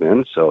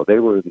businessmen, so they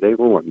were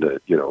wanting to,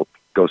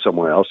 go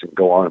somewhere else and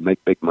go on and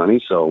make big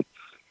money. So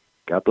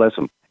God bless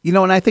them.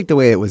 And I think the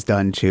way it was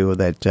done too,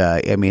 that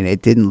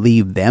it didn't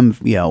leave them,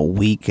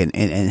 weak and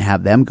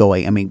have them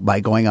going. By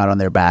going out on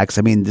their backs.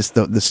 Just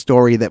the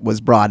story that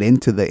was brought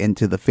into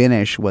the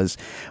finish was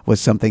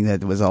something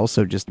that was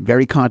also just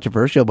very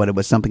controversial, but it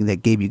was something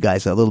that gave you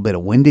guys a little bit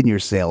of wind in your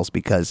sails,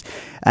 because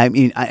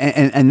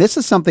and this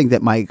is something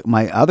that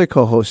my other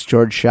co-host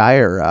George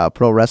Shire,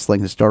 pro wrestling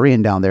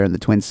historian down there in the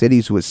Twin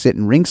Cities, was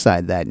sitting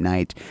ringside that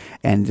night,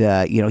 and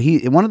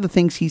he, one of the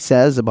things he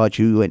says about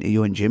you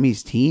and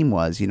Jimmy's team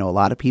was, a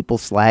lot of people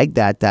slagged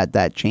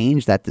that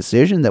change, that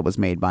decision that was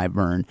made by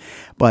Vern.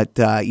 But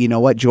you know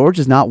what? George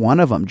is not one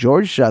of them.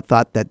 George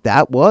thought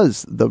that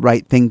was the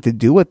right thing to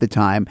do at the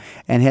time,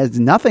 and has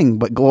nothing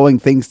but glowing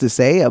things to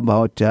say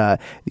about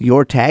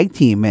your tag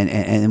team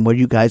and where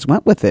you guys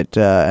went with it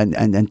and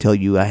until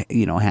you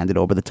handed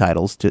over the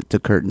titles to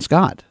Kurt and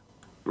Scott.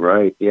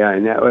 Right. Yeah,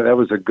 and that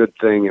was a good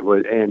thing. It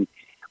was, and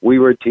we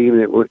were a team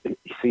that would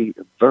see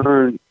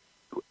Vern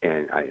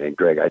and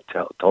Greg. I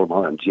told them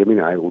all, and Jimmy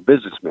and I were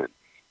businessmen.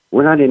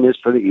 We're not in this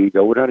for the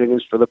ego. We're not in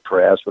this for the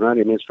press. We're not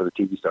in this for the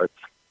TV stars.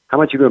 How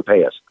much are you going to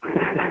pay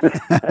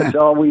us? That's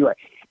all we were.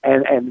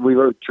 And we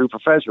were true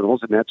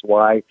professionals, and that's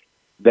why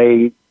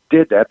they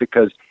did that,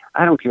 because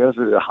I don't care if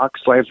the Hawk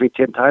slams me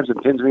 10 times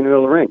and pins me in the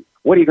middle of the ring.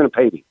 What are you going to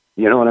pay me?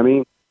 You know what I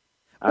mean?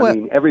 I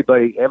mean,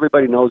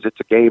 everybody knows it's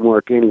a game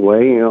work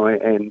anyway,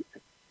 and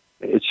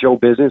it's show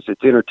business,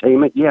 it's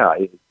entertainment, yeah,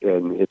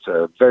 and it's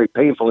a very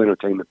painful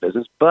entertainment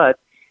business, but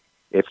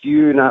if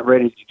you're not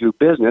ready to do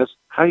business,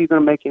 how are you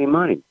going to make any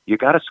money? You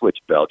got to switch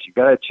belts. You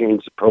got to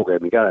change the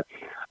program. You got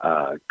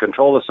to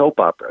control the soap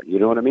opera. You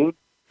know what I mean?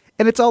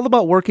 And it's all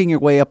about working your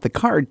way up the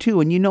card,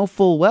 too. And you know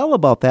full well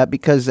about that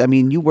because,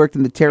 you worked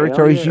in the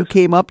territories. Yes. You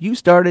came up, you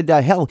started,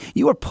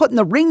 you were putting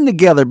the ring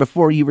together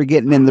before you were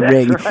getting in the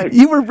ring. Right.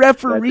 You were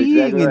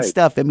refereeing exactly and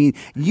stuff.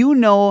 You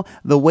know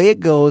the way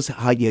it goes,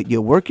 how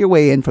you work your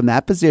way in from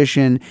that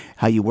position,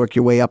 how you work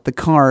your way up the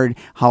card,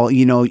 how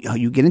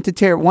you get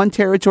into one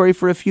territory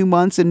for a few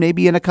months, and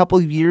maybe in a couple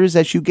of years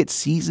as you get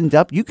seasoned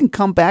up, you can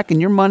come back and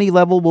your money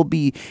level will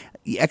be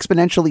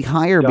exponentially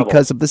higher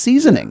because of the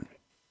seasoning.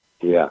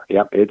 Yeah,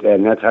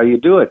 and that's how you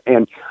do it.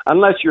 And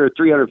unless you're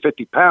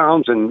 350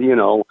 pounds and,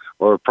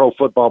 or a pro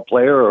football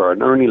player or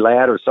an Ernie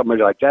Ladd or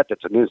somebody like that,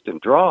 that's an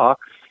instant draw.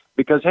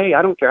 Because, hey,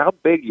 I don't care how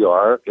big you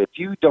are. If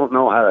you don't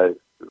know how to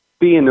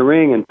be in the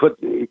ring and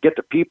get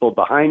the people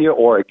behind you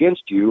or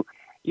against you,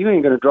 you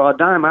ain't going to draw a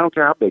dime. I don't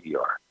care how big you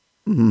are.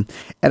 Mm-hmm.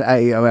 And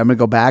I'm going to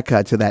go back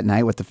to that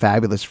night with the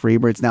fabulous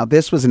Freebirds. Now,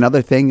 this was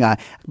another thing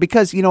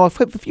because, a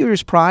few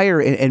years prior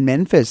in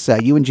Memphis,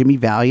 you and Jimmy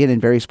Valiant and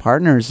various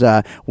partners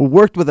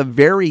worked with a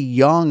very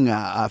young,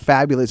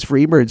 fabulous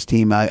Freebirds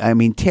team.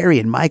 Terry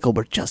and Michael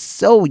were just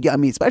so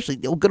young. Especially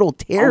good old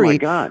Terry. Oh, my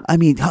God.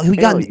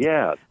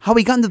 How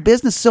he got into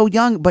business so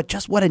young, but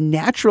just what a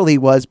natural he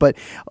was. But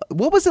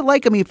what was it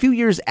like, a few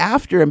years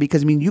after him?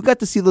 Because, you got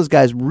to see those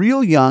guys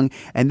real young,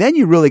 and then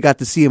you really got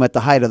to see them at the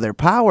height of their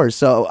power.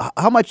 So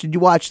how much did you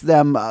watch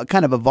them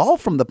kind of evolve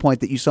from the point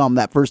that you saw them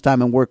that first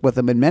time and work with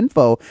them in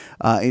Menfo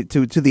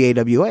to the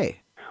AWA?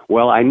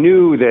 Well, I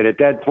knew that at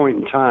that point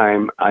in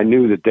time, I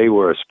knew that they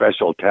were a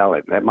special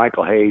talent. That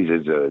Michael Hayes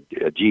is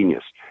a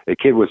genius. The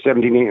kid was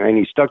 17, and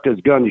he stuck to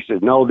his gun. He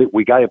said, no,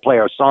 we got to play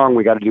our song.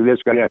 We got to do this.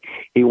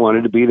 He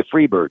wanted to be the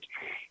Freebirds,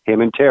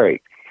 him and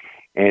Terry.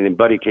 And then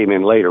Buddy came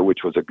in later,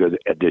 which was a good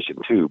addition,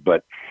 too.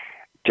 But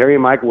Terry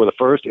and Michael were the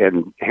first,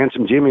 and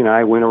Handsome Jimmy and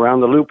I went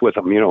around the loop with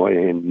them,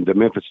 in the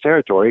Memphis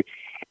territory.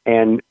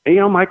 And,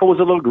 Michael was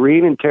a little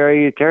green, and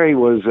Terry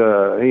was,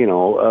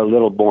 a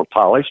little more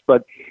polished.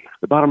 But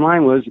the bottom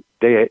line was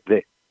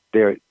the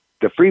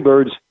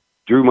Freebirds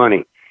drew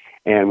money,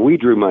 and we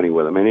drew money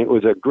with them. And it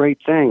was a great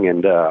thing.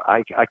 And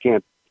I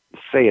can't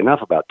say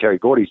enough about Terry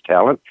Gordy's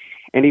talent,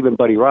 and even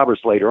Buddy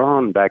Roberts later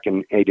on back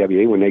in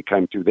AWA when they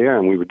came through there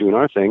and we were doing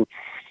our thing.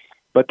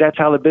 But that's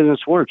how the business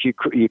works.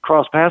 You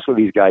cross paths with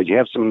these guys. You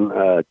have some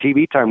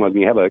TV time with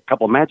them. You have a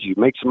couple of matches. You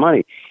make some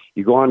money.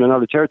 You go on to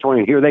another territory,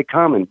 and here they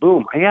come, and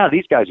boom, yeah,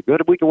 these guys are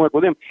good. We can work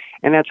with them.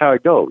 And that's how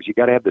it goes. You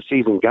got to have the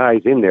seasoned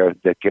guys in there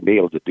that can be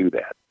able to do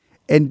that.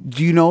 And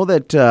do you know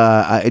that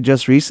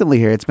just recently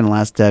here, it's been the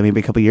last maybe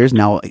a couple of years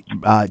now,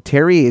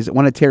 Terry is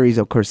one of Terry's,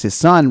 of course, his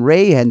son,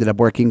 Ray, ended up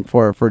working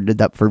for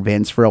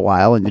Vince for a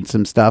while and did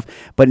some stuff.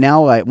 But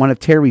now one of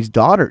Terry's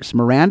daughters,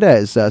 Miranda,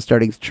 is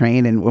starting to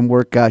train and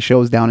work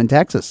shows down in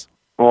Texas.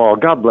 Oh,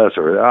 God bless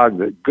her.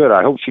 Good.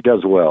 I hope she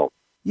does well.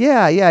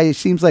 Yeah, it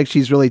seems like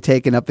she's really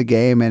taken up the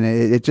game, and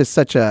it's just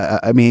such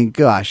I mean,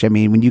 gosh, I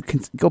mean, when you can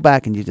go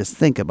back and you just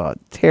think about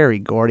Terry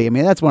Gordy, I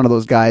mean, that's one of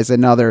those guys,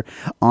 another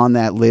on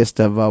that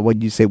list of,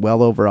 what you say,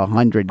 well over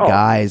 100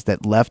 guys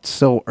that left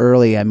so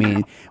early. I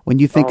mean, when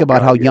you think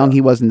about how young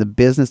he was in the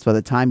business by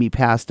the time he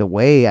passed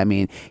away, I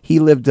mean, he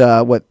lived,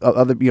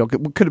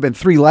 could have been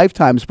 3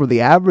 lifetimes for the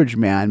average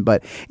man,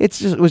 but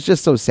it was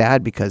just so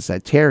sad because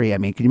Terry, I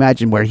mean, can you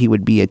imagine where he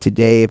would be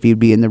today if he'd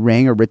be in the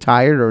ring or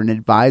retired or an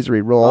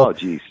advisory role? Oh,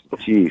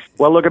 Jeez.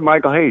 Well, look at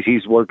Michael Hayes.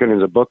 He's working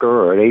as a booker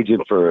or an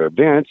agent for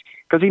Vince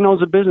because he knows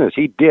the business.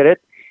 He did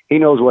it. He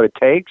knows what it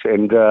takes,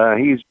 and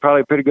he's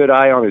probably a pretty good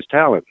eye on his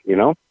talent, you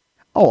know?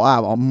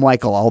 Oh,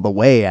 Michael all the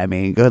way. I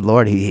mean, good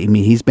Lord.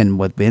 He's been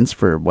with Vince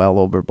for well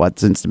over,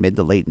 since the mid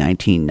to late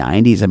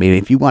 1990s. I mean,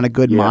 if you want a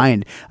good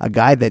mind, a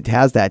guy that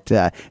has that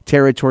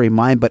territory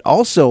mind, but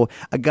also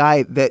a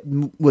guy that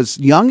was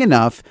young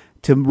enough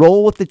to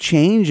roll with the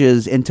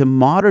changes and to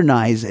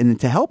modernize and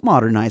to help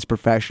modernize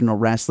professional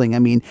wrestling. I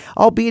mean,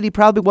 albeit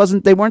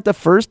they weren't the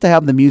first to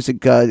have the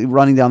music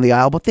running down the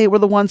aisle, but they were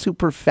the ones who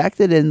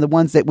perfected it, and the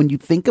ones that when you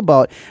think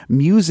about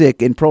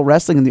music in pro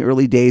wrestling in the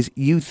early days,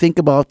 you think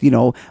about,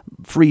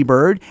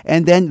 Freebird,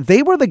 and then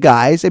they were the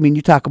guys. I mean,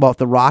 you talk about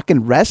the rock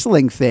and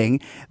wrestling thing.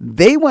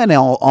 They went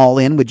all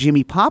in with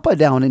Jimmy Papa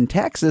down in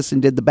Texas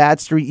and did the Bad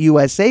Street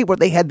USA, where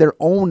they had their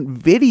own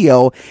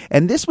video,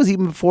 and this was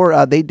even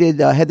before they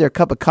had their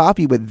cup of coffee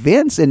with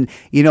Vince, and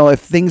if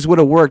things would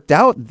have worked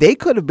out, they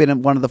could have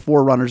been one of the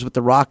forerunners with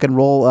the rock and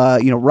roll,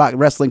 rock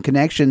wrestling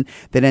connection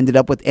that ended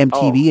up with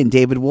MTV and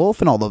David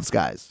Wolf and all those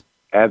guys.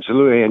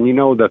 Absolutely, and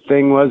the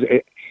thing was,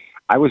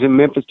 I was in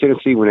Memphis,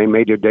 Tennessee when they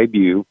made their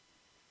debut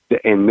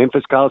in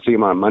Memphis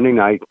Coliseum on Monday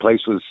night.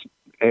 Place was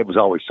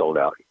always sold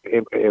out.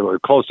 It were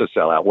close to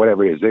sell out,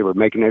 whatever it is. They were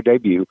making their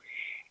debut,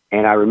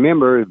 and I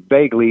remember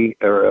vaguely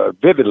or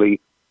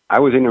vividly. I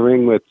was in the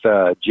ring with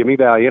Jimmy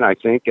Valiant, I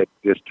think, at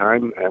this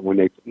time when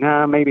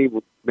maybe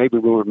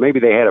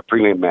they had a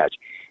prelim match.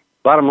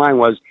 Bottom line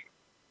was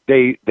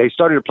they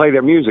started to play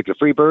their music, the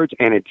Freebirds,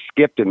 and it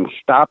skipped and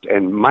stopped.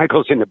 And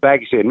Michael's in the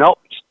back. He said, "Nope,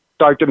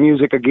 start the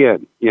music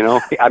again."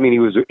 I mean, he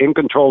was in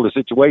control of the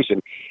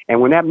situation. And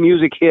when that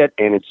music hit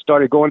and it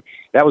started going,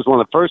 that was one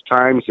of the first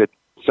times that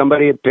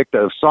somebody had picked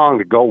a song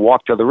to go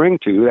walk to the ring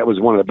to. That was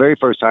one of the very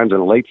first times in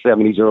the late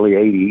 70s, early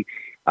 80s.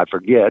 I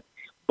forget,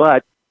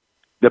 but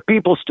the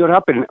people stood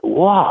up and,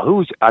 wow,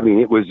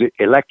 it was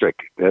electric,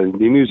 the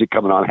music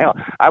coming on. Hell,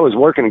 I was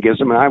working against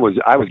them, and I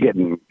was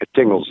getting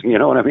tingles, you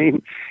know what I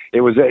mean?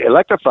 It was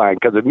electrifying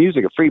because the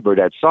music of Freebird,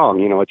 that song,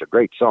 it's a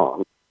great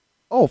song.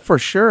 Oh, for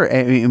sure.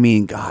 I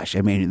mean, gosh,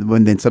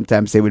 when then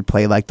sometimes they would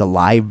play like the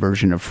live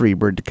version of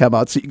Freebird to come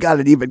out, so you got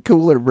an even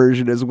cooler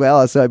version as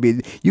well. So, I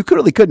mean, you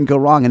really couldn't go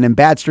wrong. And then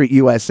Bad Street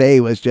USA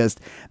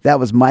that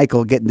was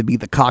Michael getting to be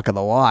the cock of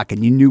the walk,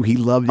 and you knew he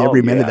loved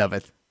every minute of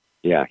it.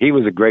 Yeah, he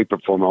was a great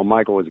performer. Oh,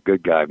 Michael was a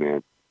good guy,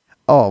 man.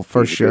 Oh,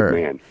 for sure.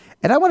 Man.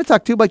 And I want to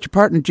talk too about your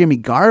partner Jimmy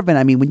Garvin.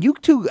 I mean, when you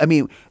two,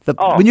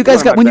 when you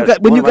guys got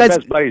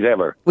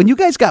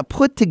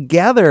put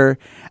together,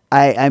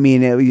 I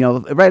mean,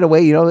 right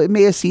away, it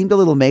may have seemed a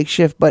little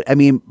makeshift, but I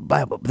mean,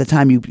 by the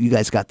time you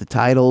guys got the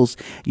titles,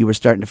 you were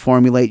starting to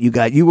formulate.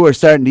 You were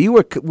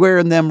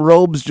wearing them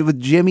robes with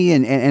Jimmy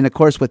and of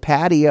course with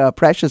Patty,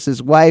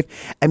 Precious's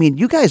wife. I mean,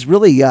 you guys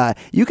really,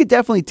 you could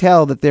definitely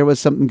tell that there was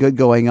something good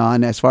going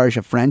on as far as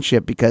your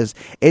friendship, because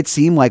it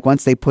seemed like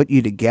once they put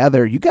you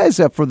together, you guys,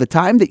 for the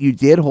time that you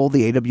did hold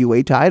the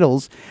AWA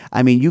titles,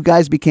 I mean, you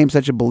guys became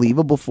such a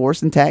believable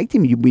force in tag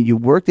team. You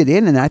worked it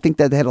in, and I think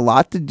that had a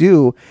lot to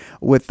do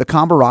with the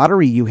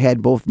camaraderie you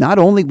had, both not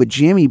only with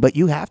Jimmy, but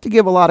you have to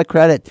give a lot of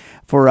credit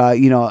for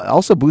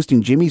also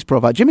boosting Jimmy's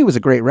profile. Jimmy was a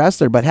great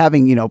wrestler, but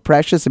having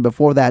Precious and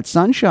before that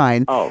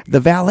Sunshine, the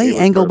valet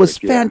angle was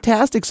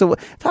fantastic. So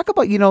talk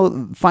about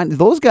find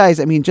those guys.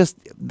 I mean, just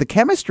the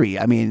chemistry.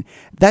 I mean,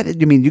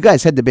 you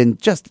guys had to have been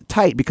just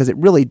tight, because it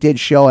really did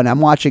show. And I'm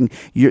watching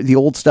the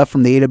old stuff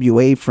from the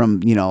AWA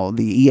from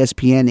the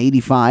ESPN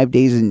 85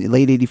 days and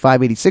late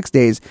 85, 86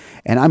 days,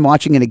 and I'm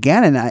watching it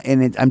again,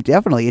 and I'm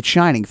definitely, it's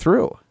shining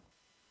through.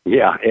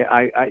 Yeah,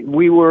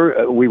 we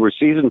were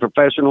seasoned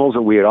professionals,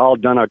 and we had all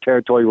done our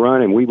territory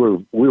run, and we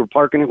were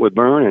parking it with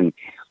Vern and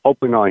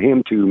hoping on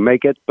him to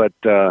make it, but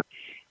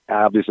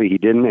obviously he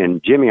didn't.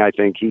 And Jimmy, I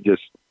think he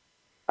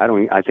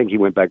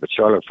went back to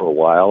Charlotte for a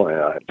while.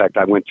 In fact,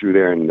 I went through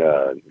there and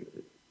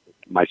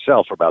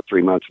myself for about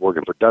 3 months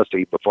working for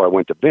Dusty before I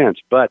went to Vince.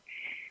 But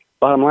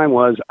bottom line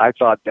was, I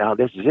thought, now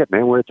this is it,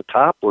 man. We're at the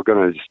top. We're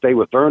going to stay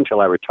with Vern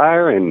until I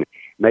retire and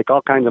make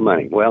all kinds of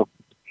money. Well,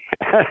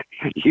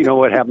 you know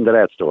what happened to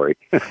that story.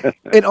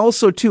 And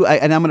also, too,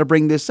 and I'm going to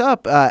bring this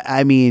up.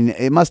 I mean,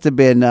 it must have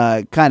been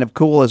kind of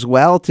cool as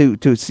well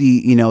to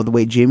see, the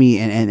way Jimmy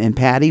and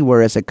Patty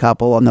were as a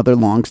couple, another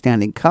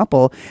long-standing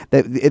couple.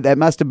 That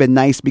must have been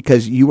nice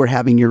because you were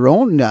having your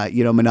own,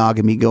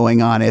 monogamy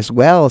going on as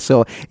well.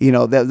 So,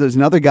 there's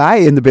another guy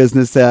in the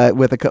business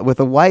with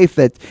a wife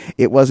that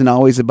it wasn't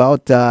always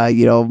about,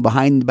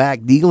 behind the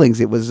back dealings.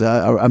 It was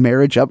a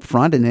marriage up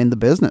front and in the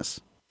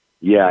business.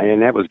 Yeah,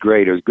 and that was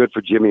great. It was good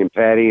for Jimmy and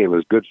Patty. It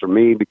was good for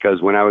me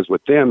because when I was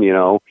with them,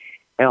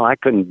 hell, I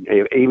couldn't,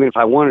 even if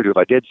I wanted to, if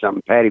I did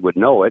something, Patty would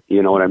know it,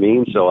 you know what I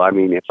mean? So, I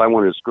mean, if I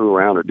wanted to screw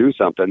around or do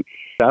something,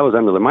 I was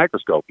under the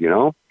microscope,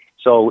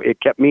 So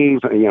it kept me,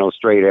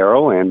 straight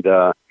arrow, and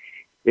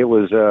it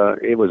was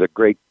a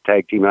great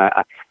tag team.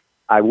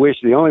 I wish,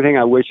 the only thing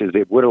I wish is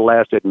it would have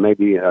lasted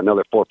maybe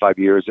another 4 or 5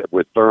 years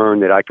with Vern,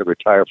 that I could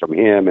retire from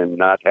him and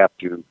not have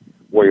to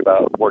worry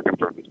about working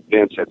for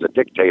Vince as a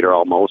dictator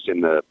almost in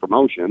the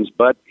promotions.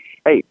 But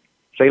hey,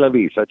 c'est la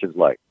vie, such is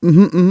life.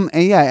 And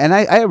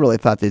I really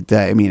thought that,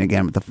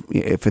 again,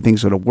 if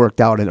things would have worked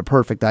out in a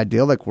perfect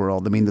idyllic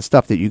world, the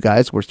stuff that you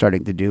guys were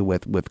starting to do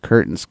with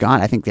Kurt and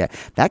Scott, I think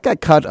that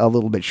got cut a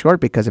little bit short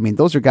because,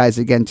 those are guys,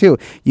 again, too.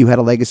 You had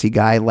a legacy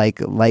guy like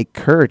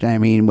Kurt,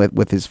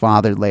 with his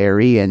father,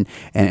 Larry, and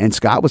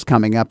Scott was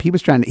coming up. He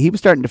was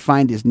starting to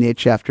find his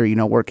niche after,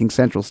 working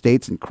Central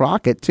States and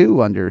Crockett,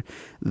 too, under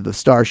the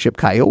Starship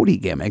Coyote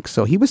gimmick.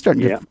 So he was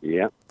starting to...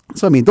 Yeah.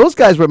 So, those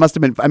guys that must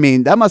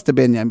have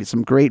been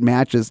some great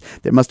matches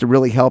that must have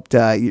really helped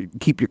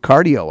keep your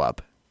cardio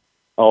up.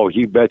 Oh,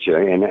 you betcha.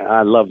 And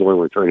I love the way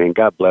we're turning.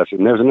 God bless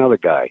him. There's another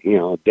guy,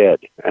 dead,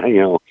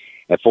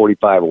 at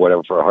 45 or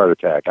whatever for a heart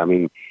attack.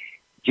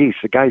 Geez,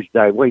 the guy's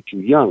died way too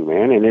young,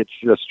 man. And it's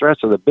the stress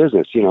of the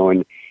business,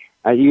 and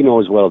you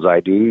know as well as I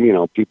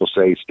do, people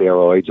say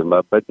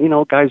steroids, but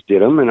guys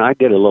did them. And I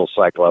did a little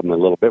cycle of them a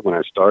little bit when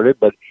I started.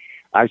 But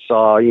I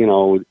saw,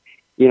 you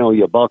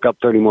bulk up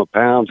 30 more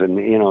pounds and,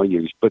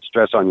 you put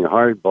stress on your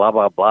heart, blah,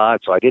 blah, blah.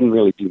 So I didn't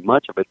really do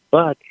much of it.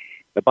 But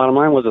the bottom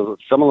line was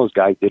some of those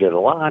guys did it a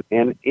lot.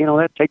 And,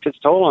 that takes its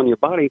toll on your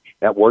body.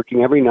 That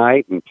working every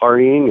night and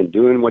partying and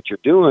doing what you're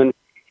doing,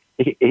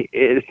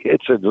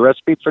 it's a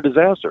recipe for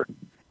disaster.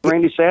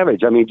 Randy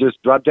Savage,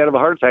 just dropped out of a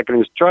heart attack in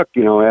his truck,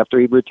 after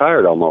he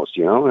retired almost,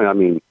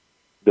 the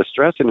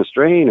stress and the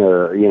strain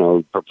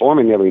of,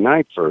 performing every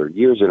night for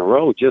years in a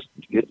row,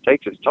 it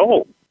takes its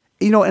toll.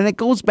 And it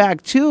goes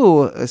back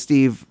to,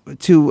 Steve,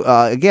 to,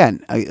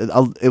 again,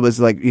 it was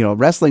like,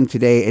 wrestling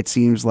today, it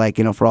seems like,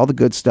 for all the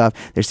good stuff,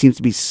 there seems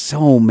to be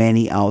so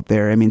many out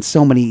there.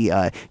 So many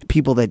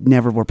people that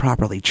never were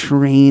properly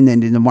trained,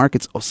 and the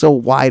market's so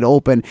wide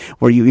open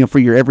where for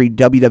your every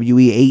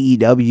WWE,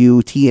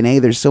 AEW,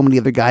 TNA, there's so many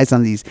other guys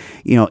on these,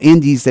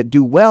 indies that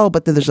do well,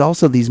 but then there's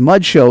also these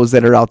mud shows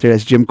that are out there,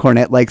 as Jim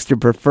Cornette likes to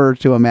refer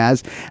to them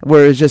as,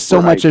 where it's just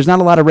so much, there's not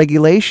a lot of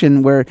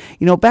regulation where,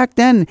 back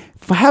then,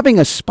 for having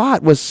a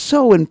spot was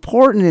so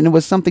important and it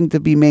was something to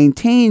be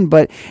maintained.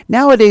 But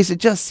nowadays it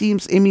just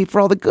seems,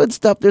 for all the good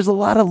stuff, there's a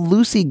lot of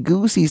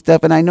loosey-goosey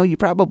stuff. And I know you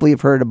probably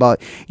have heard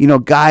about,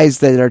 guys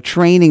that are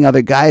training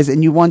other guys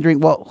and you're wondering,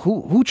 well,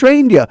 who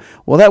trained you?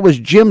 Well, that was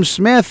Jim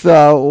Smith.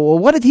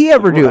 What did he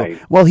ever do?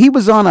 Right. Well, he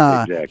was on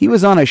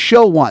a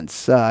show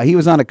once. He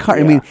was on a car.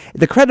 Yeah.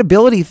 The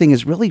credibility thing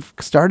has really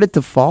started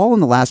to fall in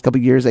the last couple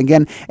of years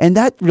again. And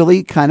that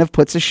really kind of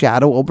puts a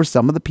shadow over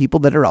some of the people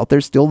that are out there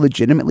still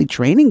legitimately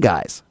training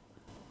guys.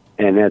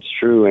 And that's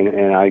true.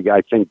 And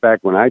I think back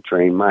when I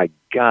trained, my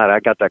God, I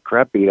got that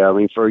crap beat out of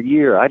me for a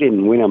year. I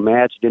didn't win a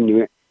match.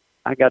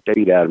 I got that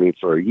beat out of me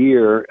for a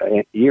year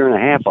and a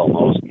half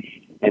almost.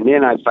 And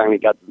then I finally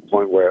got to the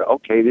point where,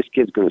 okay, this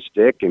kid's going to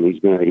stick and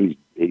he's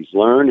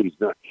learned. He's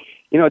not,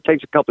 it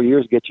takes a couple of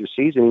years to get your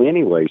season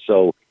anyway.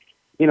 So,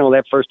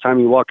 that first time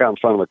you walk out in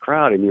front of a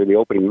crowd and you're the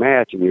opening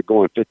match and you're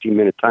going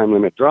 15-minute time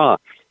limit draw,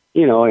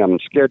 I'm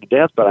scared to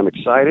death, but I'm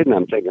excited, and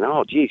I'm thinking,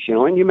 oh, geez,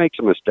 and you make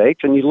some mistakes,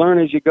 and you learn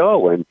as you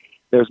go, and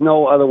there's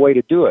no other way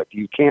to do it.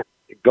 You can't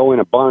go in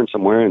a barn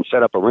somewhere and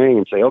set up a ring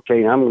and say,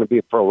 okay, I'm going to be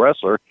a pro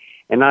wrestler,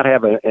 and not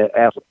have an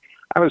athlete.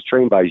 I was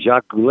trained by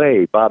Jacques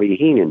Goulet, Bobby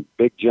Heenan,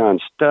 Big John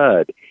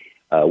Studd,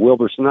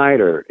 Wilbur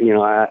Snyder.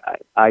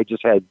 I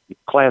just had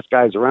class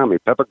guys around me,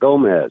 Pepper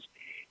Gomez,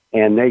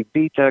 and they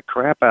beat the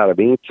crap out of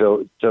me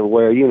to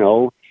where,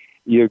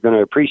 you're going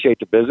to appreciate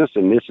the business,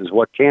 and this is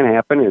what can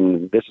happen,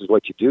 and this is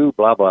what you do,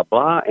 blah, blah,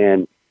 blah.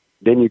 And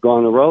then you go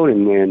on the road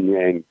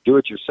and do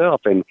it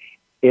yourself. And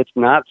it's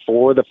not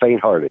for the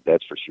faint-hearted,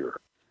 that's for sure.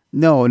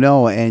 No.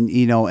 And,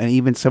 and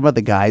even some of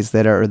the guys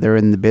they're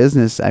in the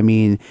business,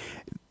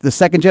 the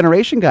second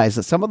generation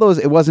guys, some of those,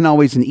 it wasn't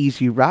always an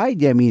easy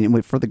ride.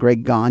 For the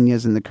Greg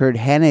Gagnes and the Kurt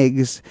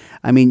Hennigs,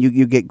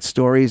 you get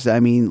stories,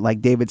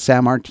 like David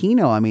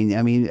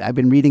Sammartino. I've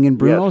been reading in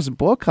Bruno's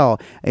book how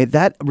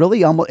that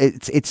really almost,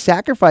 it's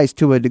sacrificed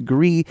to a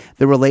degree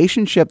the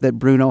relationship that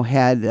Bruno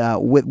had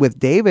with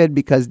David,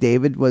 because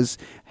David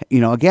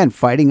again,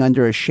 fighting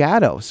under a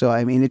shadow. So,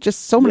 I mean, it's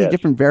just so many Yes.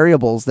 different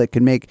variables that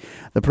can make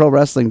the pro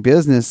wrestling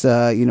business,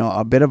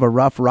 a bit of a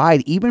rough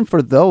ride, even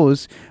for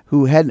those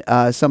who had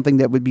something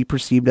that would be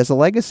perceived as a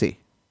legacy.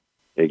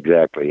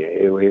 Exactly.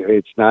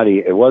 It's not.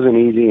 It wasn't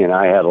easy, and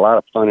I had a lot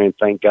of fun. And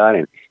thank God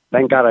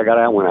I got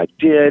out when I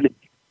did.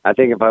 I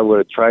think if I would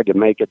have tried to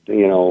make it,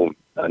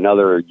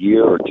 another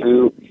year or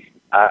two,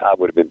 I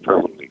would have been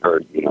permanently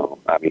hurt.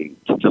 I mean,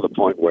 to the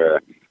point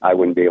where I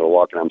wouldn't be able to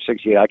walk. And I'm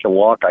 68. I can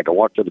walk. I can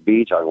walk to the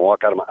beach. I can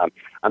walk out of my.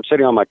 I'm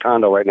sitting on my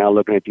condo right now,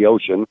 looking at the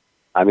ocean.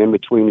 I'm in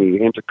between the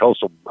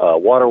intercoastal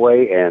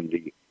waterway and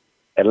the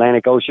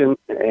Atlantic Ocean,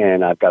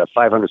 and I've got a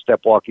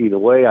 500-step walk either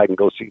way. I can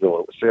go sit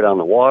on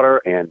the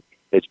water, and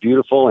it's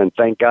beautiful. And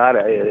thank God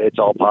it's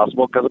all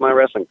possible because of my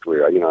wrestling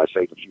career. I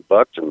saved a few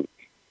bucks and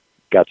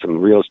got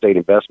some real estate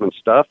investment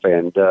stuff,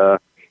 and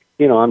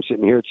I'm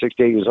sitting here at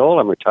 68 years old.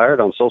 I'm retired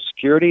on Social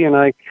Security, and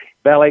I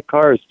valet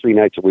cars 3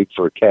 nights a week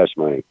for cash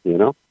money.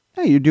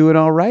 Hey, you're doing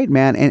all right,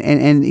 man.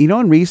 And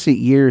in recent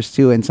years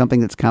too, and something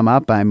that's come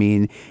up, I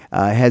mean,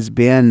 has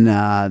been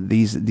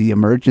the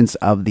emergence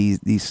of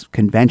these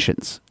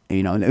conventions.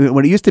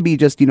 When it used to be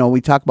just,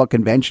 we talk about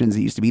conventions,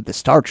 it used to be the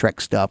Star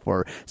Trek stuff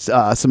or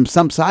some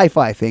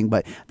sci-fi thing,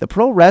 but the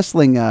pro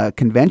wrestling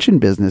convention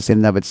business in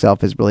and of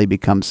itself has really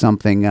become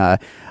something, a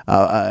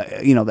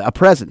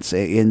presence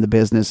in the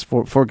business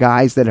for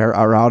guys that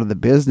are out of the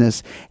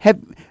business.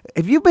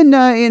 Have you been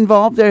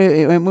involved?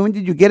 When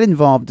did you get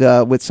involved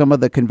with some of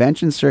the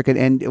convention circuit?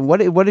 And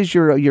what is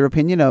your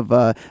opinion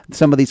of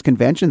some of these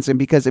conventions? And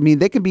because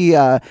they can be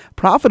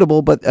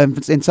profitable, but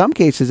in some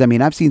cases,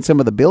 I've seen some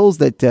of the bills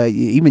that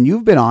even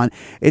you've been on.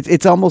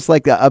 It's almost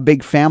like a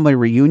big family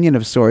reunion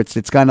of sorts.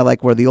 It's kind of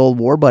like where the old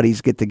war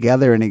buddies get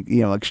together and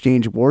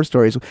exchange war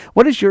stories.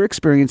 What has your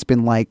experience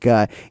been like?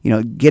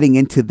 Getting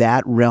into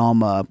that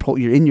realm.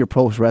 You're in your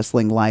pro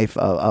wrestling life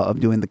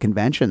of doing the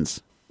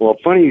conventions. Well,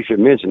 funny you should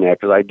mention that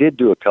because I did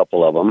do a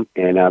couple of them,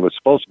 and I was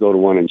supposed to go to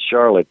one in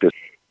Charlotte,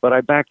 but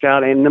I backed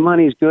out. And the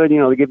money's good,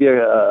 they give you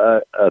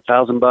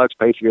 $1,000,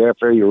 pay for your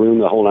airfare, your room,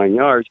 the whole 9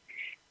 yards.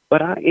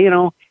 But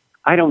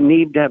I don't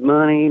need that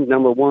money.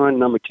 Number one,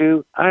 number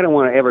two, I don't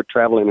want to ever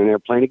travel in an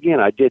airplane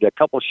again. I did a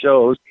couple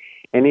shows,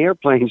 and the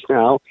airplanes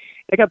now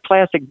they got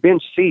plastic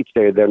bench seats.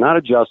 They're not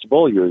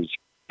adjustable. You're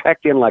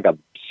packed in like a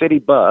city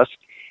bus.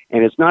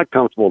 And it's not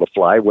comfortable to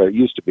fly where it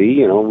used to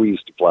be. We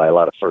used to fly a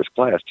lot of first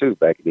class, too,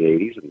 back in the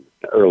 80s and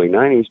early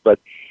 90s. But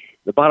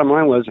the bottom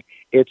line was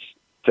it's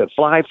to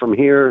fly from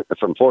here,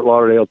 from Fort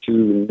Lauderdale to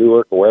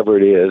Newark, or wherever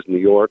it is,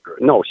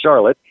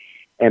 Charlotte,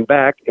 and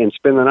back and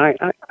spend the night.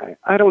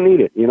 I don't need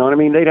it. You know what I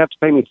mean? They'd have to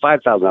pay me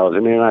 $5,000,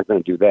 and they're not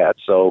going to do that.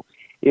 So,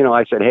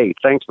 I said, hey,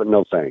 thanks, but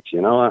no thanks.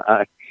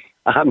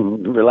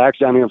 I'm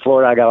relaxed down here in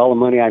Florida. I got all the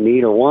money I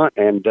need or want,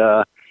 and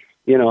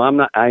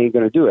I ain't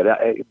going to do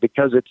it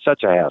because it's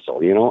such a hassle.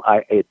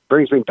 It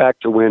brings me back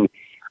to when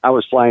I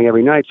was flying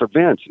every night for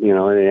Vince, and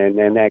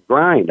that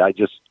grind.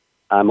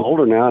 I'm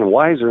older now and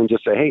wiser and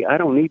just say, hey, I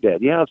don't need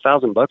that. Yeah,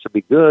 $1,000 would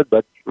be good,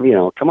 but,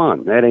 come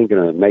on, that ain't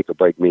going to make or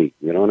break me.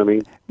 You know what I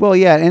mean? Well,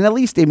 yeah, and at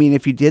least,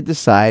 if you did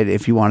decide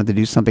if you wanted to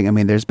do something,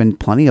 there's been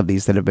plenty of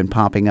these that have been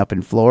popping up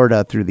in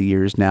Florida through the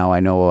years now.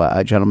 I know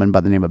a gentleman by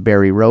the name of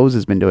Barry Rose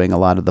has been doing a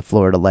lot of the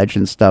Florida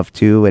Legends stuff,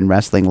 too, and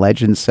Wrestling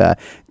Legends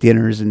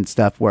dinners and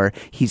stuff where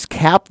he's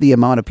capped the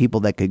amount of people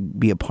that could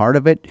be a part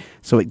of it,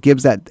 so it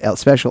gives that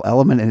special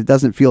element, and it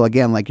doesn't feel,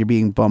 again, like you're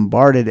being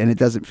bombarded, and it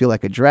doesn't feel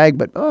like a drag,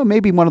 but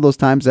maybe one of those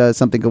times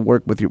something could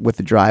work with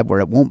the drive where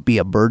it won't be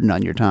a burden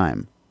on your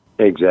time.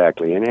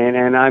 Exactly, and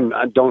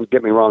don't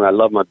get me wrong. I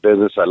love my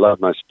business. I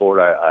love my sport.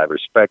 I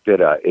respect it.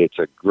 It's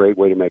a great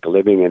way to make a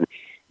living, and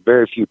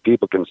very few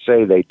people can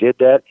say they did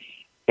that.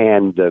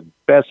 And the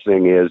best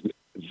thing is,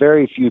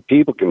 very few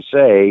people can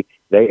say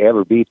they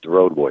ever beat the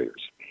Road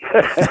Warriors.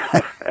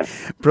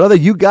 Brother,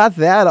 you got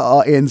that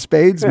in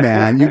spades,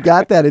 man. You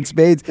got that in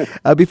spades.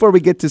 Before we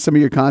get to some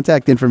of your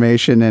contact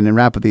information and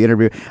wrap up the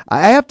interview,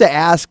 I have to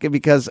ask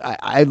because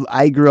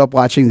I grew up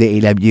watching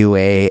the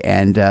AWA,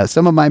 and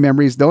some of my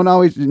memories don't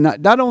always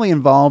not only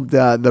involved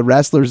the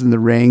wrestlers in the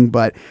ring,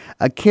 but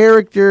a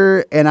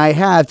character. And I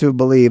have to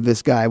believe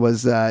this guy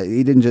was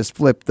he didn't just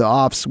flip the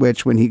off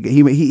switch when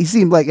he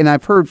seemed like, and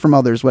I've heard from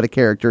others what a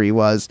character he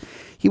was.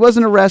 He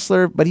wasn't a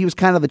wrestler, but he was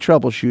kind of the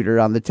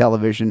troubleshooter on the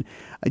television.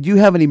 Do you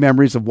have any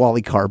memories of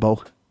Wally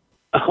Carbo?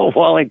 Oh,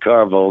 Wally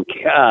Carbo.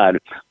 God,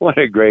 what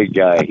a great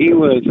guy. He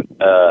was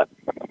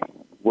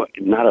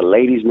not a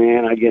ladies'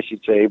 man, I guess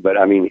you'd say, but,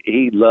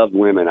 he loved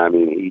women.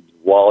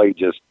 Wally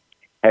just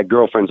had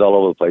girlfriends all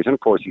over the place. And, of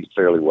course, he's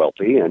fairly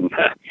wealthy,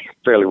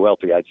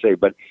 I'd say.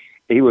 But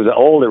he was an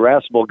old,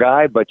 irascible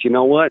guy, but you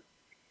know what?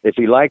 If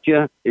he liked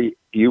you,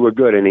 you were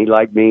good, and he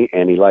liked me,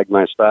 and he liked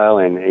my style,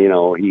 and,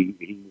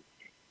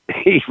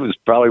 he was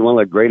probably one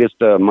of the greatest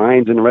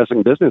minds in the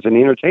wrestling business and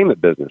the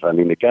entertainment business.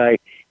 The guy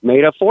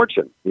made a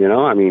fortune, he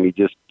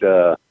just,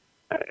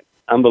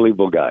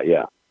 unbelievable guy,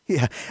 yeah.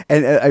 Yeah,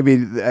 and I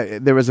mean,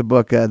 there was a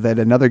book that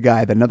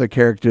another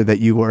character that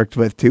you worked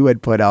with too,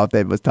 had put out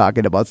that was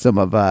talking about some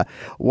of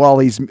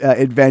Wally's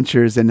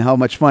adventures and how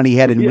much fun he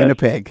had in Yes.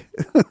 Winnipeg.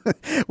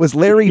 Was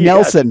Larry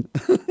Yes. Nelson?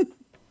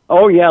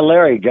 Oh yeah,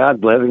 Larry.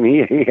 God bless him.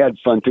 He had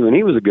fun too, and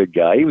he was a good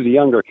guy. He was a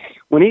younger.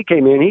 When he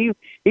came in,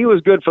 he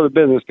was good for the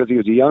business because he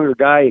was a younger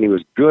guy and he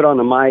was good on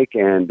the mic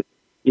and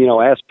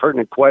asked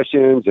pertinent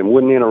questions and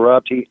wouldn't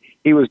interrupt.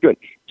 He was good.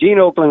 Gene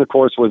Oakland, of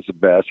course, was the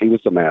best. He was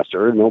the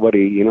master.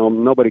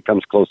 Nobody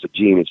comes close to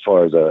Gene as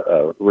far as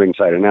a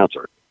ringside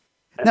announcer.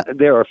 No.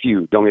 There are a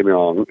few. Don't get me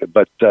wrong,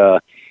 but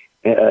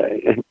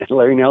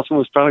Larry Nelson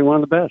was probably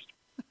one of the best.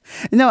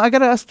 No, I got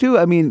to ask too.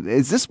 I mean,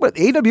 is this what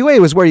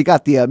AWA was where you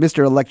got the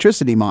Mr.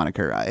 Electricity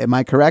moniker? Am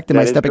I correct? Am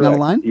I stepping on the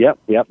line? Yep.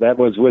 That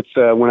was with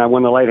when I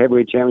won the light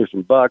heavyweight championship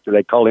from Buck.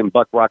 They called him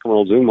Buck Rock and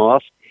Roll Zoom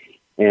Off,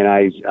 and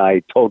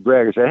I told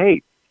Greg, I said,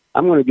 hey,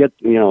 I'm going to get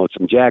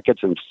some jackets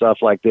and stuff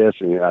like this,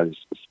 and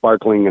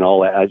sparkling and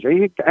all that. I said,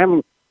 hey,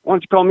 why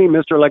don't you call me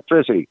Mr.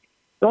 Electricity?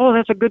 Oh,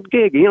 that's a good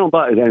gig,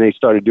 But and then they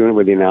started doing it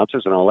with the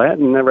announcers and all that,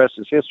 and the rest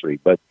is history.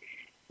 But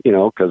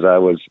because I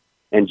was.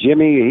 And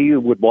Jimmy, he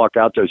would walk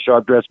out to a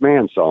Sharp Dressed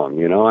Man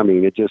song, I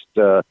mean, it just,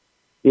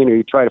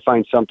 you try to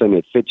find something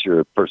that fits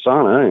your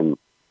persona and,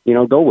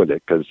 go with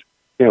it. Because,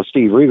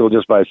 Steve Regal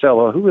just by himself,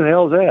 well, who the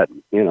hell is that?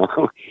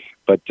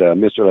 But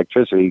Mr.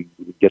 Electricity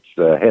gets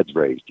heads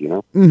raised,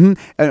 Mm-hmm.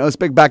 And let's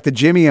back to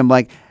Jimmy. I'm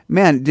like,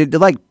 man,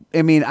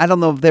 I don't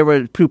know if they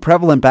were too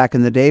prevalent back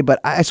in the day, but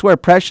I swear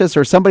Precious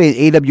or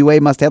somebody at AWA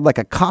must have like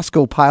a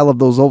Costco pile of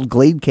those old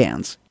Glade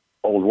cans.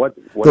 Old what?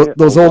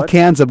 Those old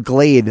cans of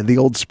Glade, the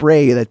old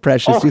spray that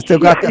Precious. Oh, you still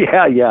got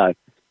that?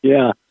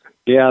 Yeah.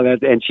 That,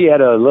 and she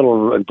had a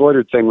little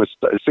embroidered thing with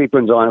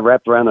sequins on it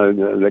wrapped around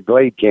the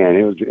Glade can.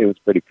 It was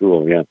pretty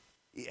cool. Yeah.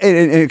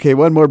 And, okay,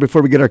 one more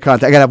before we get our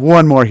content. I got to have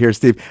one more here,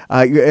 Steve.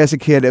 As a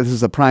kid, this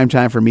was a prime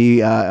time for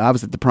me. I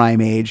was at the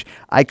prime age.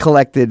 I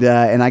collected,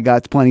 and I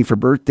got plenty for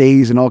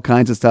birthdays and all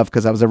kinds of stuff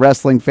because I was a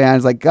wrestling fan.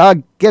 It's like,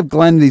 God, give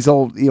Glenn these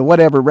old,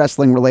 whatever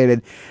wrestling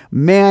related.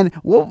 Man,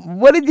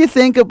 what did you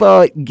think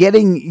about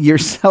getting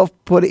yourself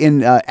put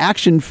in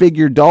action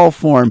figure doll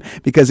form?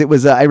 Because it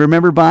was, I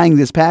remember buying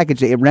this package.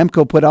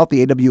 Remco put out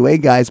the AWA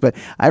guys, but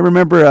I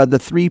remember the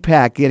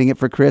 3-pack, getting it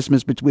for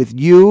Christmas, but with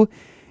you,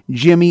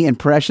 Jimmy, and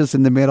Precious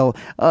in the middle.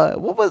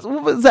 What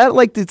was that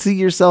like to see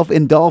yourself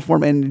in doll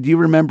form? And what do you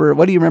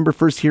remember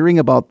first hearing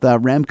about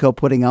Remco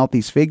putting out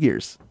these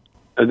figures?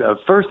 The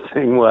first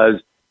thing was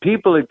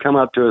people had come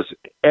up to us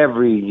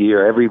every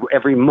year,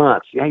 every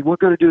month. Hey, we're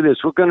going to do this.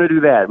 We're going to do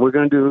that. We're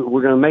going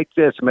to make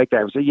this and make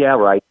that. We said, yeah,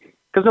 right.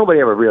 Because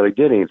nobody ever really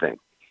did anything.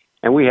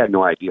 And we had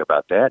no idea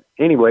about that.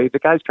 Anyway, the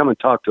guys come and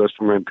talk to us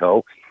from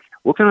Remco.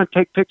 We're going to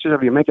take pictures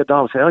of you, make a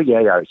doll. I said, oh,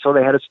 yeah. So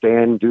they had to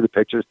stand and do the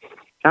pictures.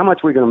 How much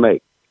are we going to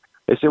make?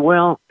 They said,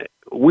 well,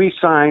 we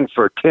signed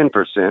for 10%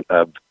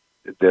 of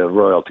the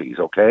royalties,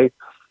 okay?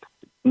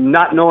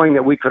 Not knowing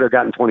that we could have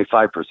gotten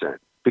 25%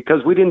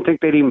 because we didn't think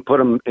they'd even put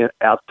them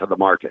out to the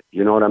market.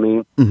 You know what I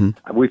mean?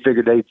 Mm-hmm. We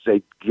figured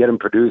they'd get them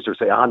produced or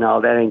say, oh,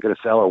 no, that ain't going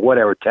to sell or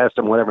whatever, test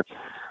them, whatever.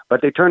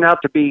 But they turned out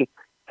to be,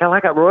 hell, I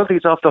got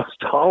royalties off those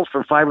dolls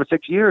for 5 or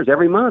 6 years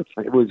every month.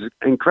 It was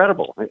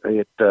incredible.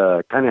 It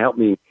kind of helped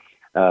me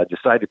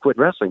decide to quit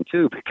wrestling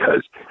too,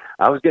 because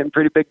I was getting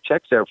pretty big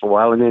checks there for a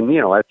while. And then,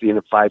 at the end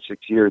of 5,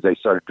 6 years, they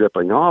started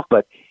dripping off,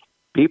 but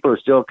people are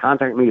still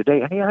contacting me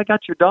today. Hey, I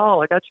got your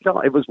doll. It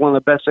was one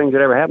of the best things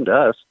that ever happened to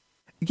us.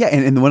 Yeah,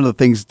 and one of the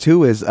things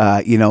too is,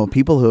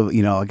 people who,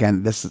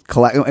 again, this is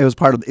part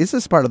of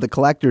the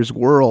collector's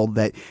world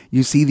that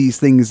you see these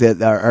things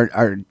that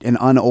are in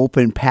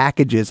unopened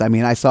packages. I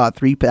mean, I saw that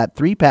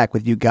 3-pack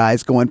with you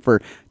guys going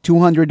for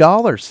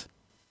 $200.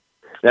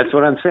 That's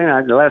what I'm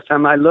saying. The last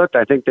time I looked,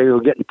 I think they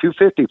were getting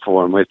 $250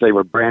 for them if they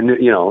were brand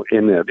new,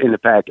 in the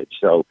package.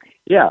 So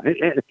yeah,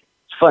 it's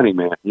funny,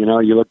 man. You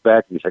look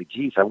back and you say,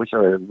 "Geez, I wish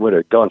I would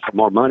have gone for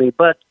more money."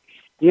 But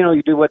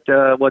you do what's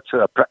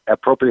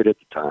appropriate at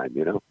the time.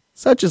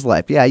 Such is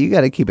life. Yeah, you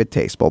got to keep it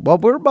tasteful. Well,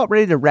 we're about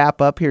ready to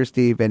wrap up here,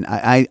 Steve, and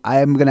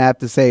I'm going to have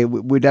to say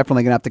we're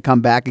definitely going to have to come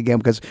back again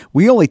because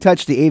we only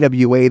touched the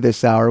AWA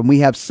this hour, and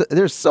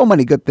there's so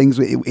many good things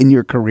in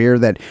your career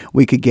that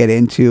we could get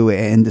into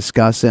and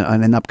discuss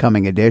on an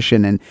upcoming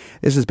edition. And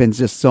this has been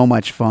just so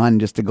much fun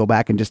just to go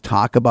back and just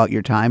talk about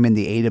your time in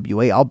the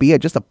AWA,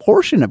 albeit just a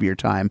portion of your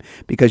time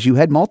because you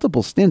had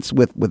multiple stints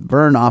with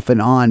Vern off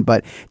and on.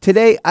 But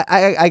today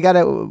I got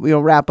to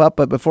wrap up.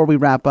 But before we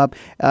wrap up,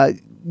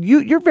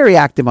 you're very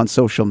active on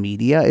social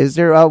media. Is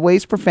there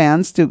ways for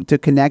fans to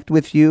connect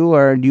with you,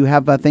 or do you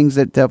have things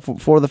that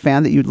for the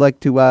fan that you'd like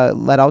to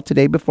let out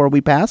today before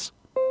we pass?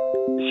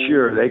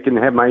 Sure. They can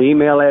have my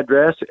email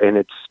address, and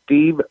it's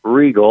Steve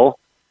Regal,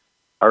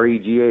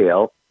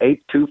 Regal,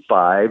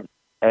 825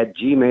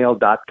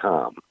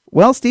 @gmail.com.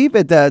 Well, Steve,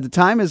 the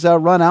time has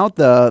run out.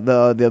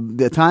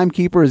 The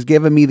timekeeper has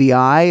given me the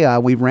eye.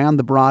 We ran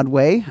the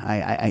Broadway.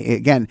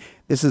 Again,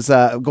 this is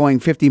going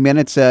 50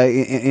 minutes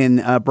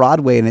in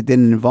Broadway, and it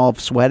didn't involve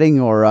sweating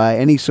or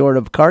any sort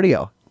of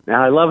cardio.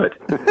 Yeah, I love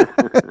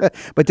it.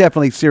 But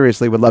definitely,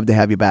 seriously, would love to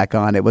have you back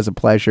on. It was a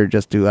pleasure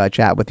just to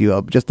chat with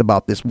you just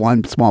about this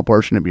one small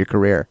portion of your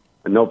career.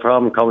 No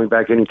problem. Call me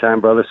back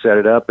anytime, brother. Set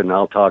it up, and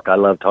I'll talk. I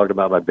love talking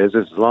about my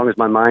business. As long as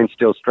my mind's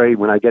still straight,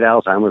 when I get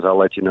Alzheimer's, I'll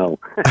let you know.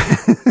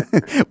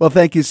 Well,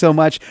 thank you so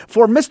much.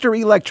 For Mr.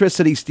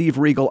 Electricity, Steve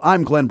Regal,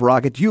 I'm Glen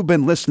Braget. You've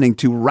been listening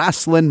to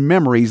Rasslin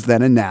Memories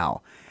Then and Now.